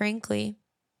 quite frankly.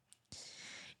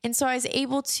 And so I was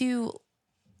able to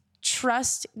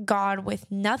trust God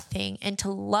with nothing and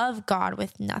to love God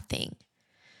with nothing.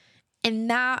 And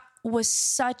that was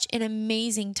such an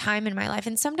amazing time in my life.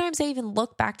 And sometimes I even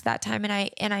look back to that time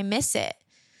and I miss it,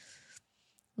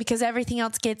 because everything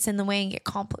else gets in the way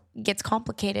and gets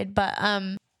complicated. But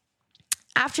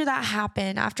after that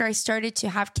happened, after I started to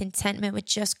have contentment with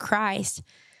just Christ,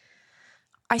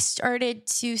 I started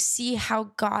to see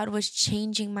how God was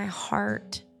changing my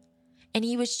heart, and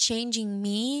He was changing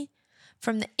me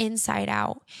from the inside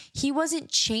out. He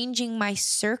wasn't changing my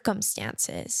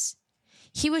circumstances.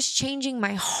 He was changing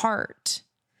my heart.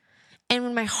 And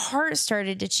when my heart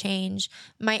started to change,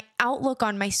 my outlook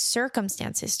on my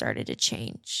circumstances started to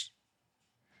change.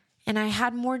 And I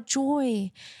had more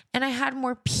joy, and I had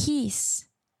more peace.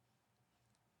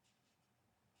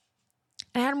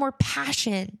 I had more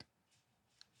passion.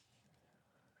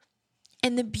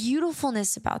 And the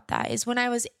beautifulness about that is when I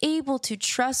was able to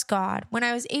trust God, when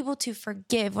I was able to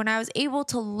forgive, when I was able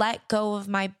to let go of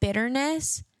my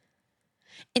bitterness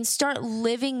and start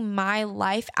living my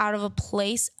life out of a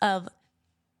place of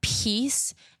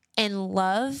peace and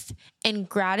love and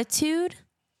gratitude,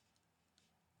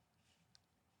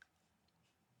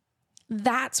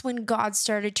 that's when God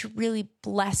started to really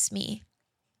bless me.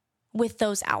 with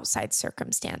those outside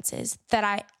circumstances that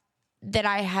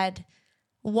I had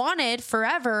wanted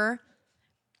forever,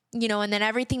 you know, and then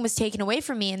everything was taken away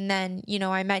from me. And then, you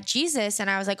know, I met Jesus and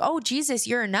I was like, oh, Jesus,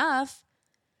 you're enough.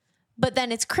 But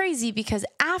then it's crazy because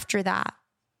after that,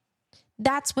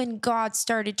 that's when God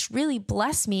started to really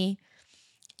bless me.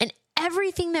 And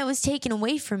everything that was taken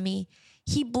away from me,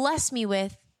 he blessed me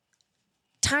with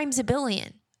times a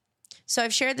billion. So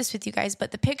I've shared this with you guys,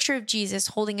 but the picture of Jesus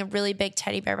holding a really big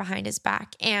teddy bear behind his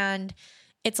back, and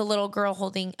it's a little girl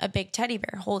holding a big teddy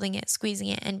bear, holding it, squeezing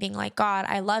it, and being like, God,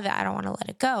 I love it. I don't want to let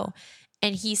it go.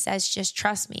 And he says, just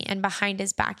trust me. And behind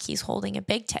his back, he's holding a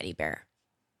big teddy bear.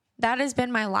 That has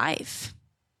been my life.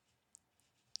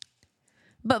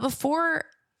 But before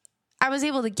I was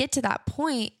able to get to that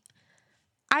point,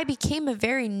 I became a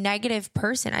very negative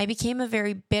person. I became a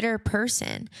very bitter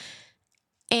person.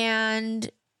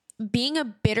 And being a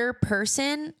bitter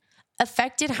person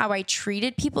affected how I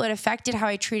treated people. It affected how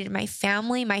I treated my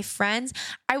family, my friends.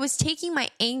 I was taking my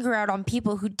anger out on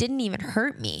people who didn't even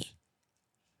hurt me.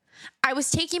 I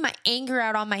was taking my anger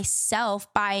out on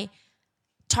myself by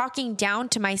talking down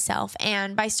to myself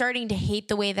and by starting to hate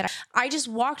the way that I just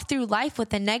walked through life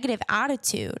with a negative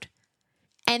attitude.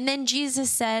 And then Jesus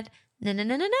said,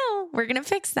 no, we're going to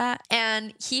fix that.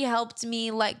 And he helped me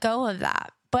let go of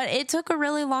that. But it took a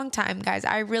really long time, guys.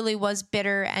 I really was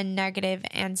bitter and negative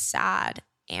and sad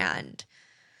and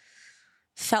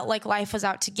felt like life was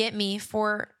out to get me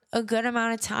for a good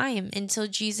amount of time until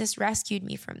Jesus rescued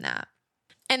me from that.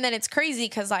 And then it's crazy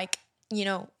because, like, you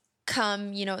know, I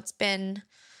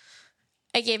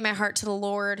gave my heart to the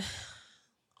Lord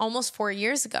almost 4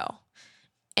 years ago.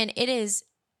 And it is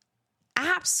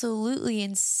absolutely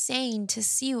insane to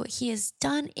see what he has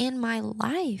done in my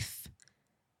life.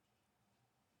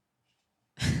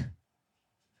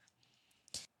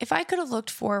 If I could have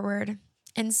looked forward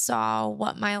and saw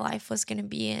what my life was going to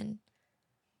be in,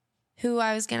 who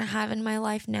I was going to have in my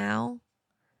life now,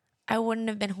 I wouldn't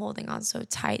have been holding on so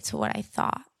tight to what I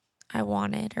thought I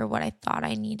wanted or what I thought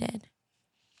I needed.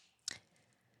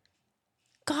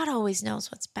 God always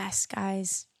knows what's best,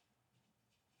 guys.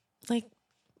 Like,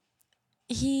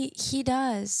 he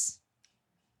does.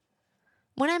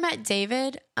 When I met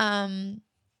David,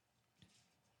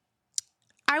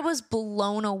 I was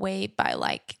blown away by,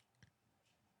 like,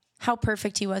 how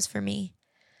perfect he was for me.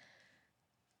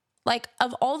 Like,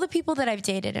 of all the people that I've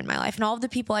dated in my life and all of the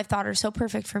people I've thought are so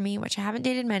perfect for me, which I haven't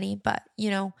dated many, but, you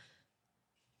know,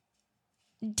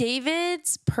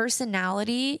 David's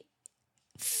personality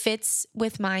fits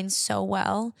with mine so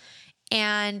well.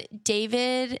 And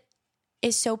David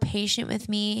is so patient with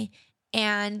me.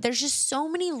 And there's just so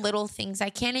many little things I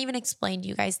can't even explain to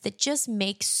you guys that just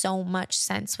make so much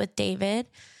sense with David.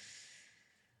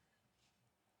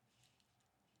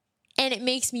 And it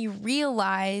makes me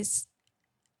realize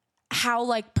how,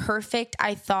 like, perfect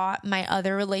I thought my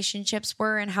other relationships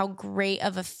were and how great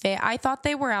of a fit I thought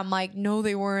they were. I'm like, no,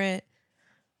 they weren't.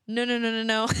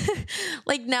 No.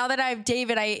 Like, now that I have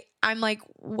David, I'm like,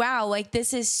 wow, like,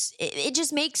 this is, it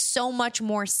just makes so much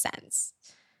more sense.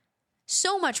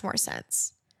 So much more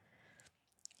sense.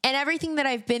 And everything that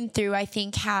I've been through, I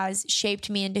think, has shaped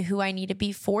me into who I need to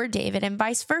be for David and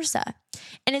vice versa.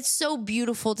 And it's so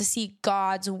beautiful to see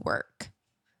God's work.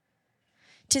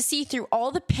 To see through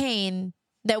all the pain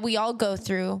that we all go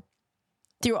through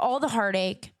all the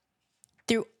heartache,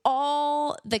 through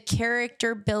all the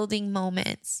character building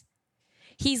moments,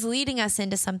 he's leading us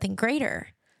into something greater.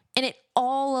 And it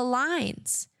all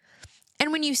aligns.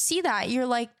 And when you see that, you're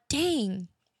like, dang,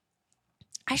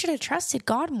 I should have trusted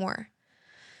God more.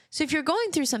 So if you're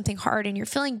going through something hard and you're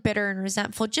feeling bitter and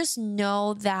resentful, just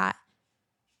know that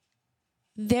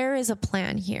there is a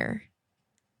plan here.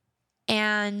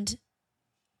 And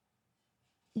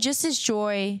just as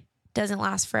joy doesn't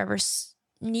last forever,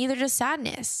 neither does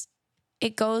sadness.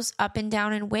 It goes up and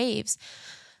down in waves.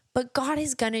 But God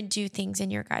is going to do things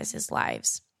in your guys'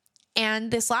 lives.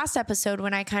 And this last episode,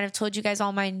 when I kind of told you guys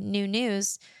all my new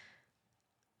news,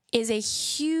 is a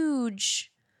huge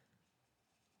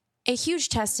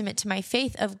testament to my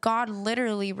faith of God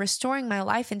literally restoring my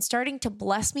life and starting to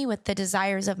bless me with the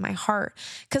desires of my heart.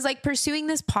 Because, like, pursuing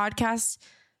this podcast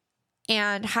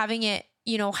and having it,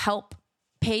 you know, help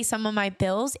pay some of my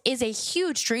bills is a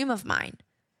huge dream of mine.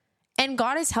 And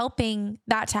God is helping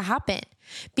that to happen.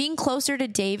 Being closer to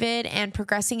David and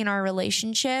progressing in our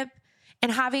relationship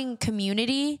and having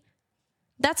community,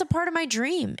 that's a part of my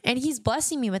dream. And he's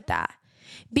blessing me with that.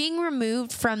 Being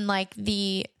removed from, like,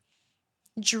 the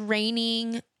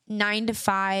draining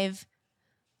 9-to-5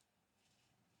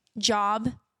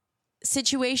 job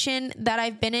situation that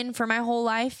I've been in for my whole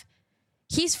life,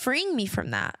 He's freeing me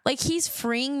from that. Like, he's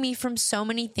freeing me from so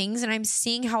many things, and I'm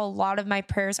seeing how a lot of my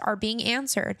prayers are being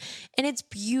answered, and it's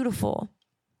beautiful.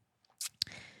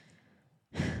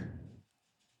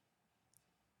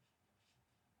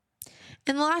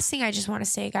 And the last thing I just want to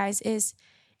say, guys, is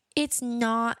it's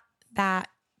not that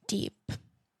deep.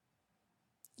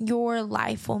 Your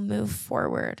life will move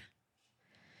forward.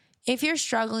 If you're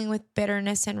struggling with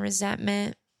bitterness and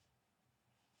resentment,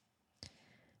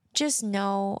 just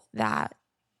know that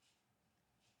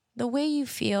the way you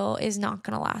feel is not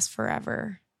going to last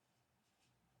forever.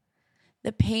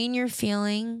 The pain you're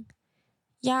feeling,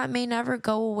 it may never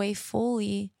go away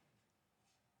fully,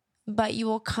 but you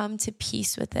will come to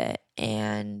peace with it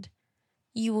and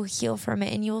you will heal from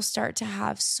it, and you will start to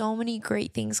have so many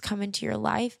great things come into your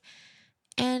life,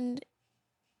 and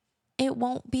it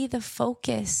won't be the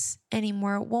focus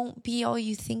anymore. It won't be all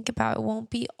you think about. It won't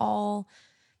be all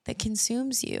that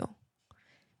consumes you.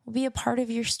 It will be a part of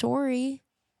your story.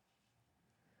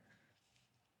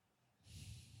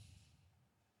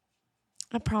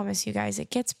 I promise you guys, it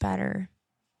gets better.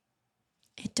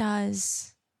 It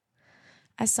does.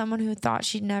 As someone who thought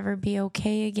she'd never be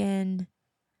okay again,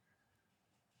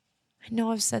 I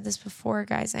know I've said this before,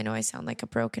 guys. I know I sound like a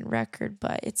broken record,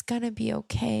 but it's going to be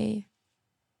okay.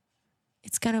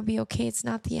 It's going to be okay. It's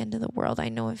not the end of the world. I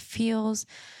know it feels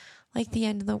like the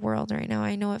end of the world right now.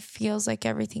 I know it feels like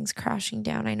everything's crashing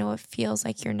down. I know it feels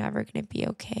like you're never going to be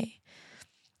okay.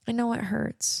 I know it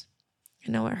hurts.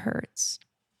 I know it hurts.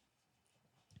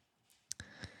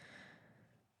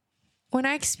 When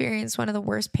I experienced one of the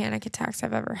worst panic attacks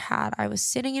I've ever had, I was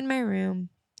sitting in my room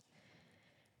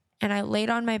and I laid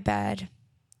on my bed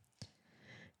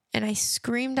and I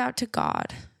screamed out to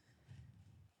God,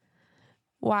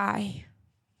 "Why?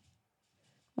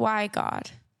 Why,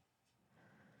 God?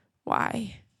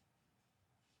 Why?"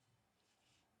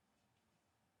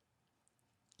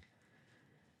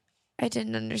 I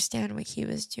didn't understand what he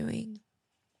was doing.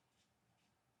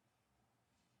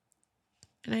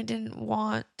 And I didn't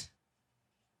want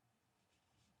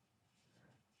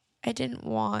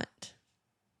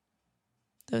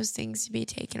those things to be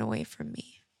taken away from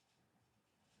me.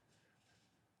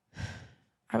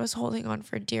 I was holding on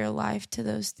for dear life to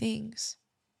those things.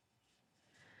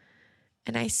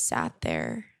 And I sat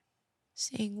there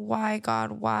saying, "Why,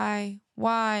 God? Why?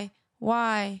 Why?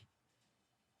 Why?"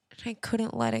 And I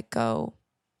couldn't let it go.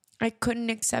 I couldn't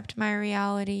accept my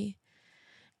reality.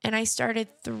 And I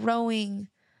started throwing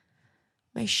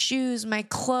my shoes, my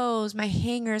clothes, my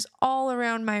hangers all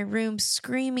around my room,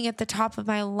 screaming at the top of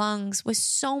my lungs with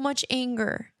so much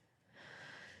anger,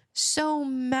 so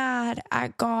mad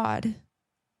at God.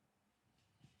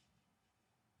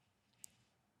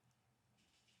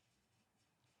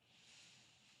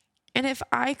 And if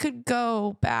I could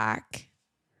go back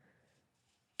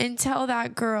and tell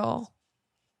that girl,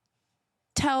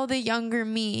 tell the younger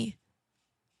me,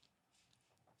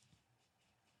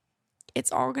 it's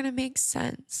all going to make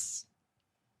sense.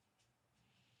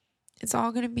 It's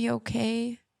all going to be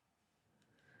okay.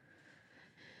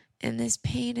 And this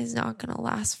pain is not going to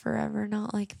last forever,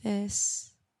 not like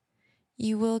this.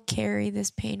 You will carry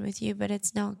this pain with you, but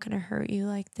it's not going to hurt you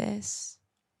like this.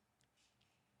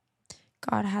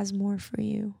 God has more for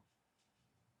you.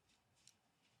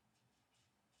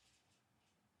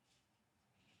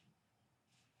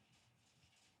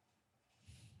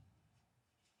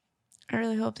 I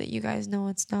really hope that you guys know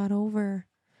it's not over.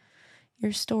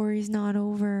 Your story's not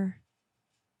over.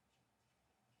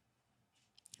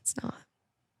 It's not.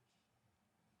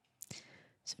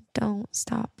 So don't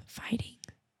stop fighting.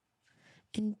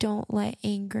 And don't let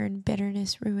anger and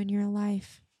bitterness ruin your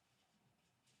life.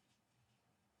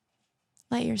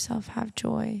 Let yourself have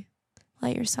joy.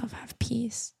 Let yourself have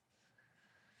peace.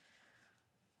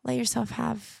 Let yourself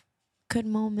have good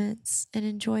moments and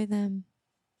enjoy them.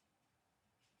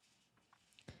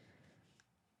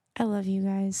 I love you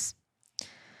guys.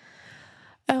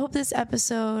 I hope this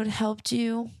episode helped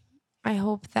you. I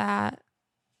hope that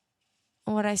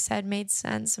what I said made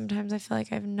sense. Sometimes I feel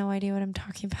like I have no idea what I'm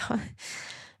talking about.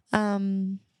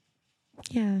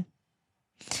 Yeah.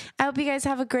 I hope you guys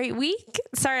have a great week.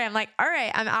 Sorry, I'm like, all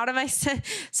right, I'm out of my...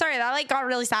 Sorry, that like got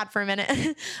really sad for a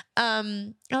minute.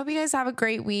 I hope you guys have a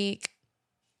great week.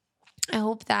 I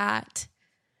hope that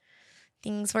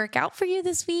things work out for you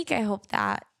this week. I hope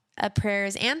that a prayer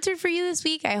is answered for you this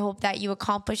week. I hope that you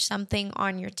accomplish something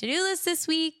on your to-do list this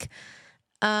week.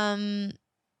 I'm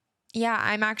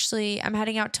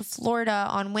heading out to Florida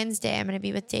on Wednesday. I'm going to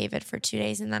be with David for 2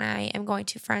 days, and then I am going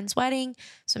to a friend's wedding.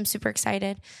 So I'm super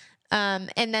excited.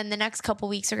 And then the next couple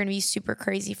weeks are going to be super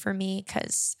crazy for me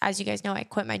because, as you guys know, I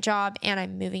quit my job and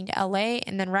I'm moving to LA.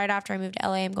 And then right after I move to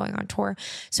LA, I'm going on tour.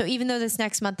 So even though this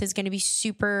next month is going to be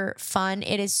super fun,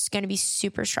 it is going to be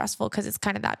super stressful because it's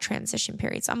kind of that transition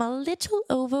period. So I'm a little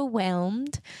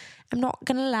overwhelmed. I'm not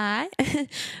going to lie,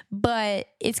 but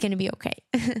it's going to be okay.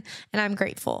 And I'm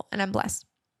grateful and I'm blessed.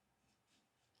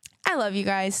 I love you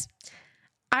guys.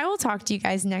 I will talk to you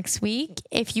guys next week.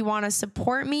 If you want to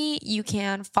support me, you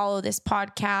can follow this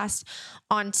podcast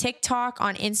on TikTok,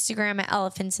 on Instagram at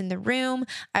Elephants in the Room.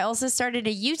 I also started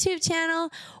a YouTube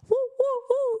channel. Woo, woo,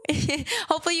 woo.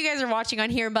 Hopefully you guys are watching on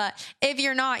here, but if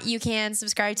you're not, you can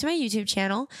subscribe to my YouTube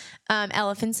channel,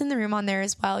 Elephants in the Room on there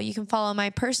as well. You can follow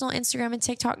my personal Instagram and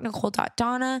TikTok,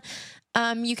 Nicole.Donna.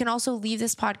 You can also leave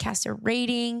this podcast a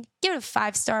rating. Give it a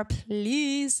 5-star,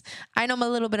 please. I know I'm a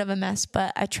little bit of a mess,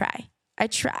 but I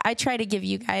try to give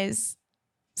you guys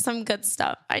some good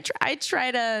stuff. I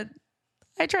try to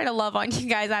love on you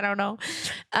guys. I don't know.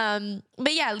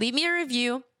 But yeah, leave me a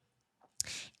review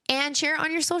and share it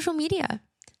on your social media.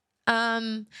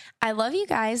 I love you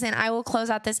guys, and I will close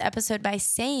out this episode by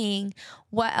saying,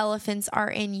 what elephants are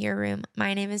in your room?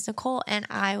 My name is Nicole, and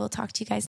I will talk to you guys